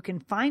 but you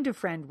can find a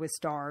friend with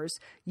Stars,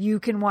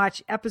 you can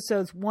watch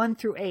episodes 1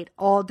 through 8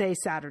 all day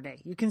Saturday.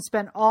 You can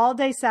spend all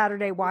day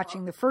Saturday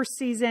watching the first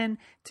season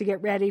to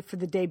get ready for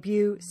the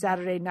debut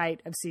Saturday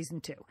night of season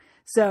 2.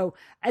 So,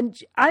 and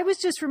I was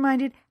just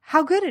reminded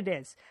how good it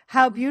is,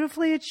 how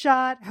beautifully it's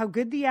shot, how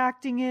good the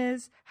acting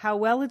is, how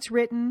well it's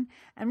written,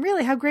 and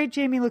really how great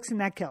Jamie looks in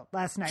that kilt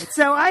last night.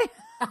 So I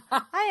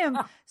am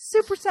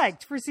super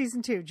psyched for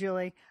season 2,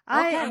 Julie.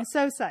 I am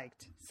so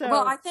psyched. So,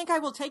 well, I think I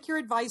will take your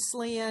advice,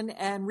 Leanne,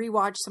 and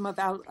rewatch some of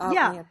Outlander.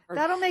 Yeah,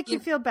 that'll make you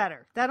feel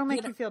better. That'll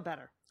make you feel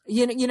better.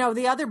 You know,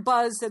 the other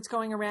buzz that's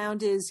going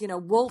around is,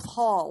 Wolf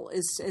Hall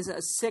is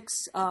a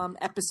 6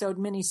 episode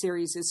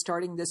miniseries is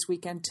starting this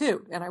weekend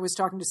too. And I was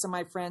talking to some of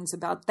my friends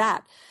about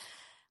that.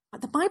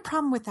 My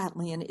problem with that,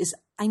 Leanne, is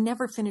I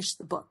never finished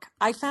the book.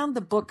 I found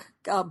the book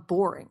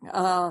boring.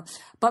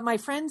 But my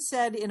friend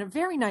said in a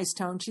very nice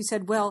tone, she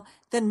said, well,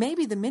 then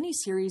maybe the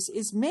miniseries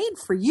is made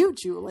for you,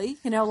 Julie.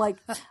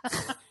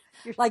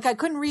 Like I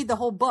couldn't read the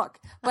whole book,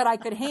 but I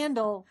could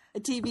handle a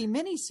TV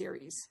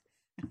miniseries.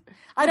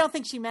 I don't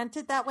think she meant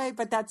it that way,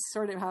 but that's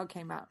sort of how it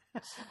came out.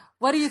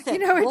 What do you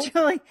think?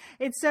 Julie,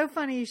 it's so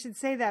funny you should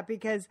say that,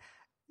 because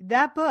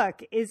that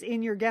book is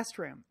in your guest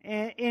room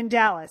in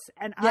Dallas.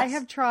 And I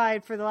have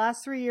tried for the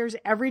last 3 years,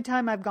 every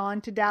time I've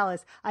gone to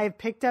Dallas, I have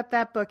picked up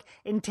that book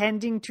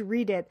intending to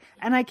read it.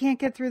 And I can't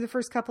get through the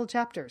first couple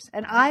chapters.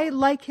 And I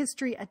like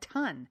history a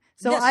ton.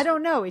 So I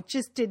don't know. It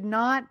just did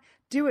not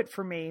do it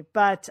for me.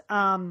 But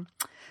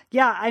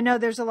yeah, I know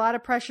there's a lot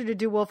of pressure to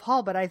do Wolf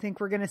Hall, but I think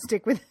we're going to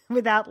stick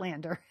with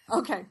Outlander.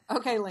 Okay,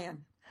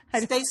 Lan.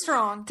 Stay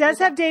strong. Does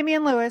have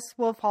Damian Lewis,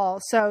 Wolf Hall,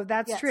 so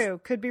that's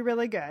true. Could be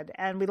really good,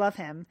 and we love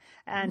him.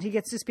 And he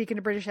gets to speak in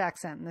a British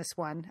accent in this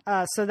one,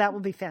 so that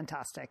will be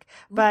fantastic.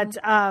 But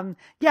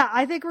yeah,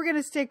 I think we're going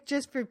to stick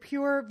just for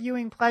pure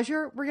viewing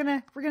pleasure. We're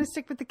gonna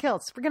stick with the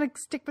kilts. We're gonna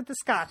stick with the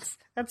Scots.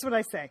 That's what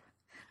I say.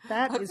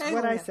 That is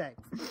what I say.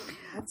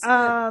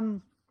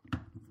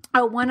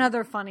 Oh, one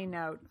other funny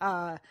note.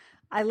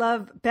 I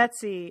love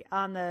Betsy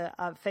on the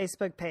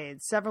Facebook page.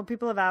 Several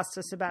people have asked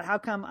us about how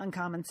come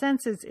Uncommon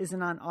Senses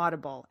isn't on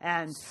Audible.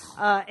 And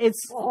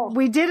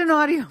we did an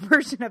audio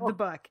version of the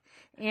book.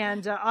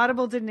 And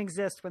Audible didn't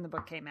exist when the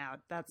book came out.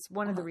 That's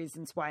one of the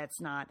reasons why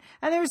it's not.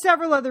 And there are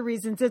several other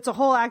reasons. It's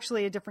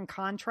a different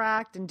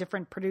contract and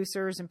different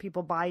producers and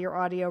people buy your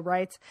audio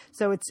rights.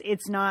 So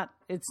it's not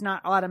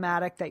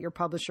automatic that your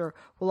publisher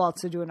will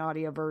also do an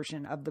audio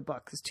version of the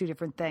book. It's two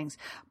different things.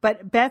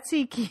 But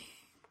Betsy keeps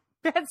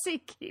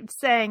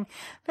saying,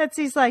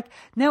 Betsy's like,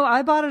 no,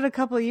 I bought it a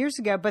couple of years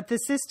ago, but the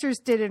sisters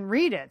didn't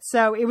read it.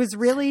 So it was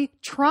really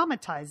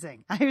traumatizing.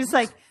 I was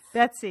like,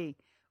 Betsy,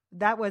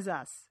 that was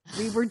us.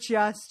 We were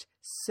just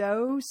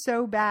so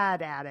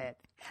bad at it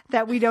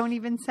that we don't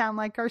even sound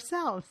like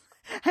ourselves.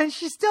 And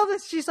she's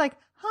like,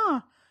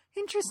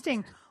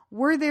 interesting.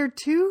 Were there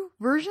two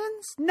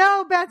versions?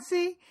 No,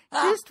 Betsy,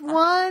 just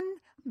one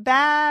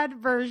bad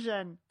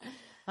version.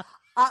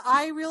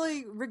 I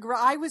really regret.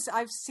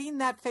 I've seen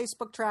that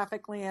Facebook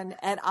traffic, Lan,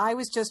 and I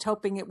was just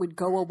hoping it would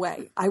go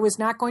away. I was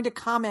not going to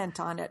comment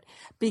on it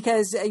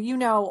because,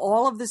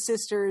 all of the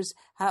sisters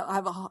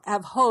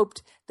have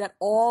hoped that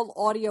all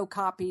audio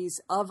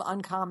copies of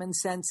Uncommon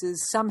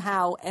Senses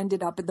somehow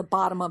ended up at the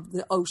bottom of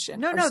the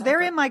ocean. No,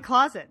 they're in my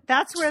closet.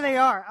 That's where they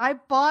are. I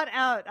bought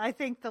out, I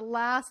think, the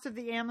last of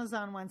the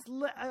Amazon ones.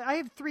 I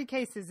have 3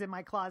 cases in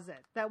my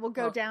closet that will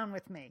go down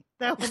with me.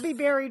 That will be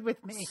buried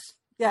with me.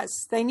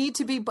 Yes, they need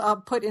to be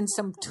put in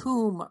some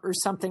tomb or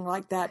something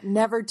like that,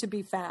 never to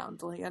be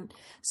found, Lan.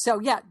 So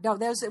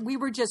we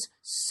were just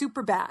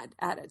super bad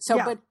at it.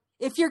 So, but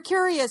if you're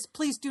curious,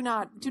 please do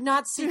not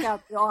seek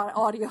out the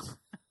audio.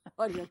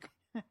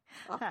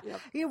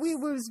 We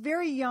was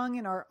very young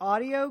in our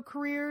audio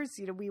careers.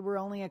 We were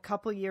only a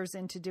couple years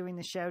into doing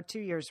the show, 2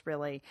 years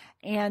really.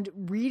 And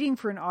reading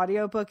for an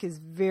audiobook is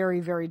very,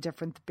 very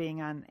different than being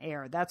on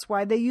air. That's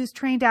why they use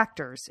trained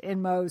actors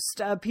in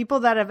most. People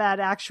that have had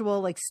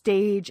actual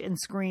stage and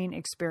screen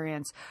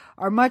experience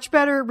are much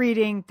better at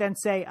reading than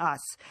say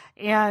us.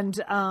 And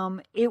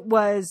it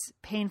was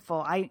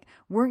painful.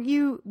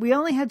 We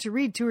only had to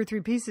read 2 or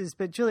 3 pieces,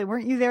 but Julie,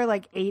 weren't you there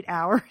 8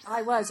 hours?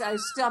 I was.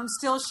 I'm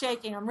still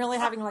shaking. I'm really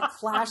having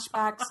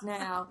flashbacks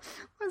now.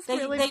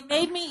 They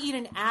made me eat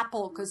an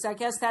apple because I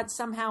guess that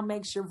somehow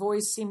makes your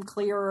voice seem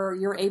clearer.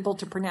 You're able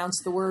to pronounce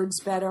the words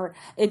better.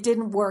 It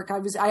didn't work.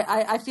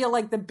 I feel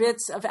like the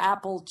bits of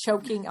apple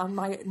choking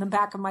in the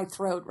back of my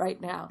throat right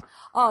now.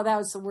 Oh, that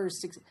was the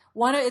worst.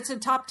 It's a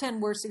top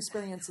 10 worst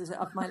experiences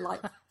of my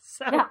life.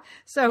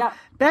 So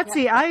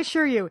Betsy, I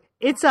assure you,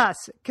 it's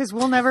us because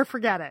we'll never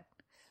forget it.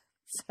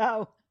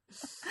 So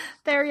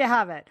there you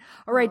have it.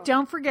 All right.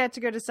 Don't forget to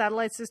go to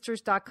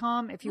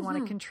satellitesisters.com if you want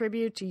to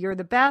contribute to You're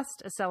the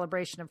Best, a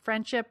celebration of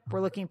friendship.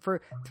 We're looking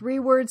for 3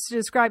 words to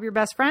describe your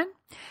best friend.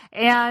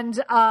 And,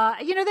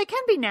 they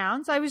can be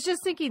nouns. I was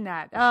just thinking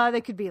that. They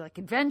could be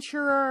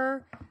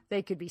adventurer,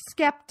 they could be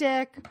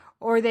skeptic,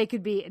 or they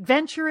could be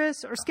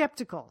adventurous or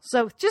skeptical.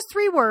 So just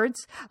 3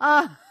 words.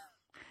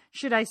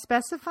 Should I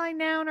specify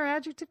noun or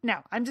adjective?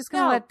 No, I'm just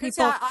going to let people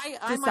decide.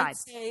 I might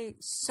say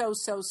so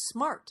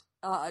smart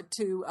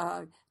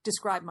to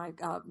describe my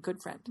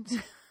good friend.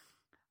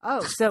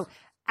 Oh, so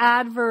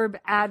adverb,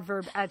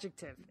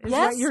 adjective is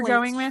what you're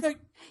going with?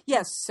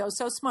 Yes, so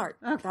smart.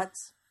 Okay.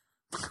 That's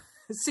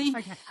see,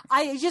 okay.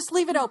 I just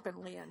leave it open,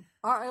 Lan.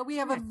 We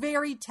have a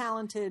very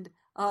talented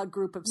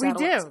group of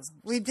satellites.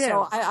 We do.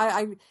 So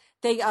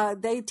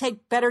they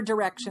take better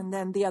direction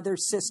than the other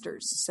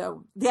sisters.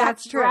 So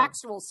that's true.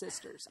 Actual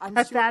sisters.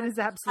 That is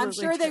absolutely I'm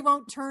sure true. They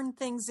won't turn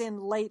things in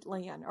late,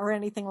 Lan, or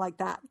anything like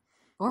that,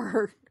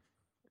 or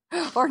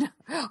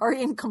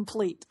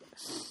incomplete.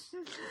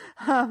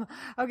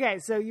 Okay,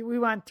 so we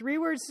want 3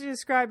 words to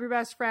describe your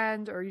best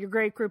friend or your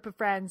great group of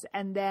friends,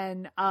 and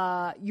then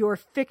your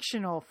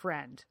fictional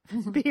friend.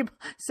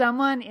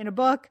 Someone in a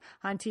book,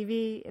 on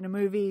TV, in a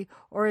movie,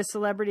 or a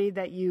celebrity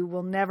that you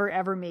will never,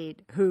 ever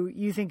meet who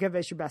you think of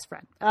as your best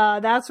friend.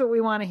 That's what we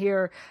want to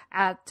hear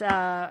at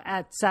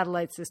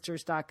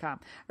satellitesisters.com.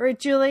 All right,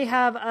 Julie,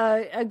 have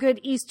a good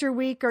Easter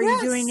week. Are you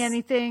doing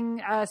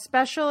anything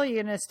special? Are you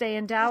going to stay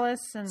in Dallas?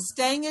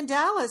 Staying in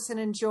Dallas and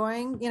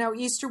enjoying,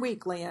 Easter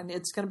week, Lan.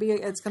 It's going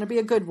to be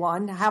a good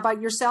one. How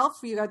about yourself?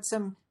 You got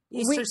some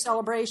Easter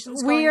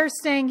celebrations. We are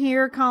staying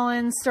here.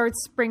 Colin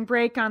starts spring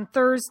break on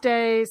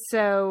Thursday,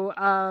 so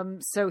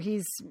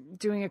he's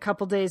doing a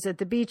couple days at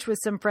the beach with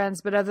some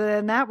friends. But other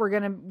than that, we're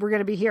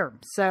gonna be here.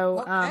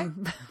 So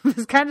it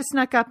was kind of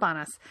snuck up on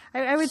us.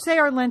 I would say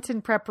our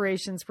Lenten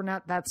preparations were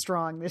not that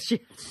strong this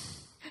year.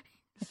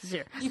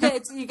 You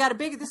got a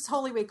big this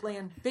Holy Week,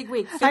 Lynn. Big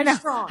week. Finish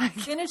strong.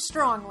 Finish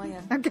strong,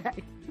 Lynn.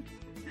 Okay.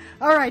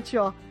 All right,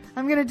 Jewel.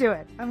 I'm gonna do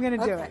it. Do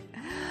it.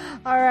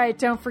 All right.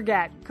 Don't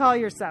forget. Call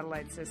your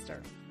satellite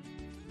sister.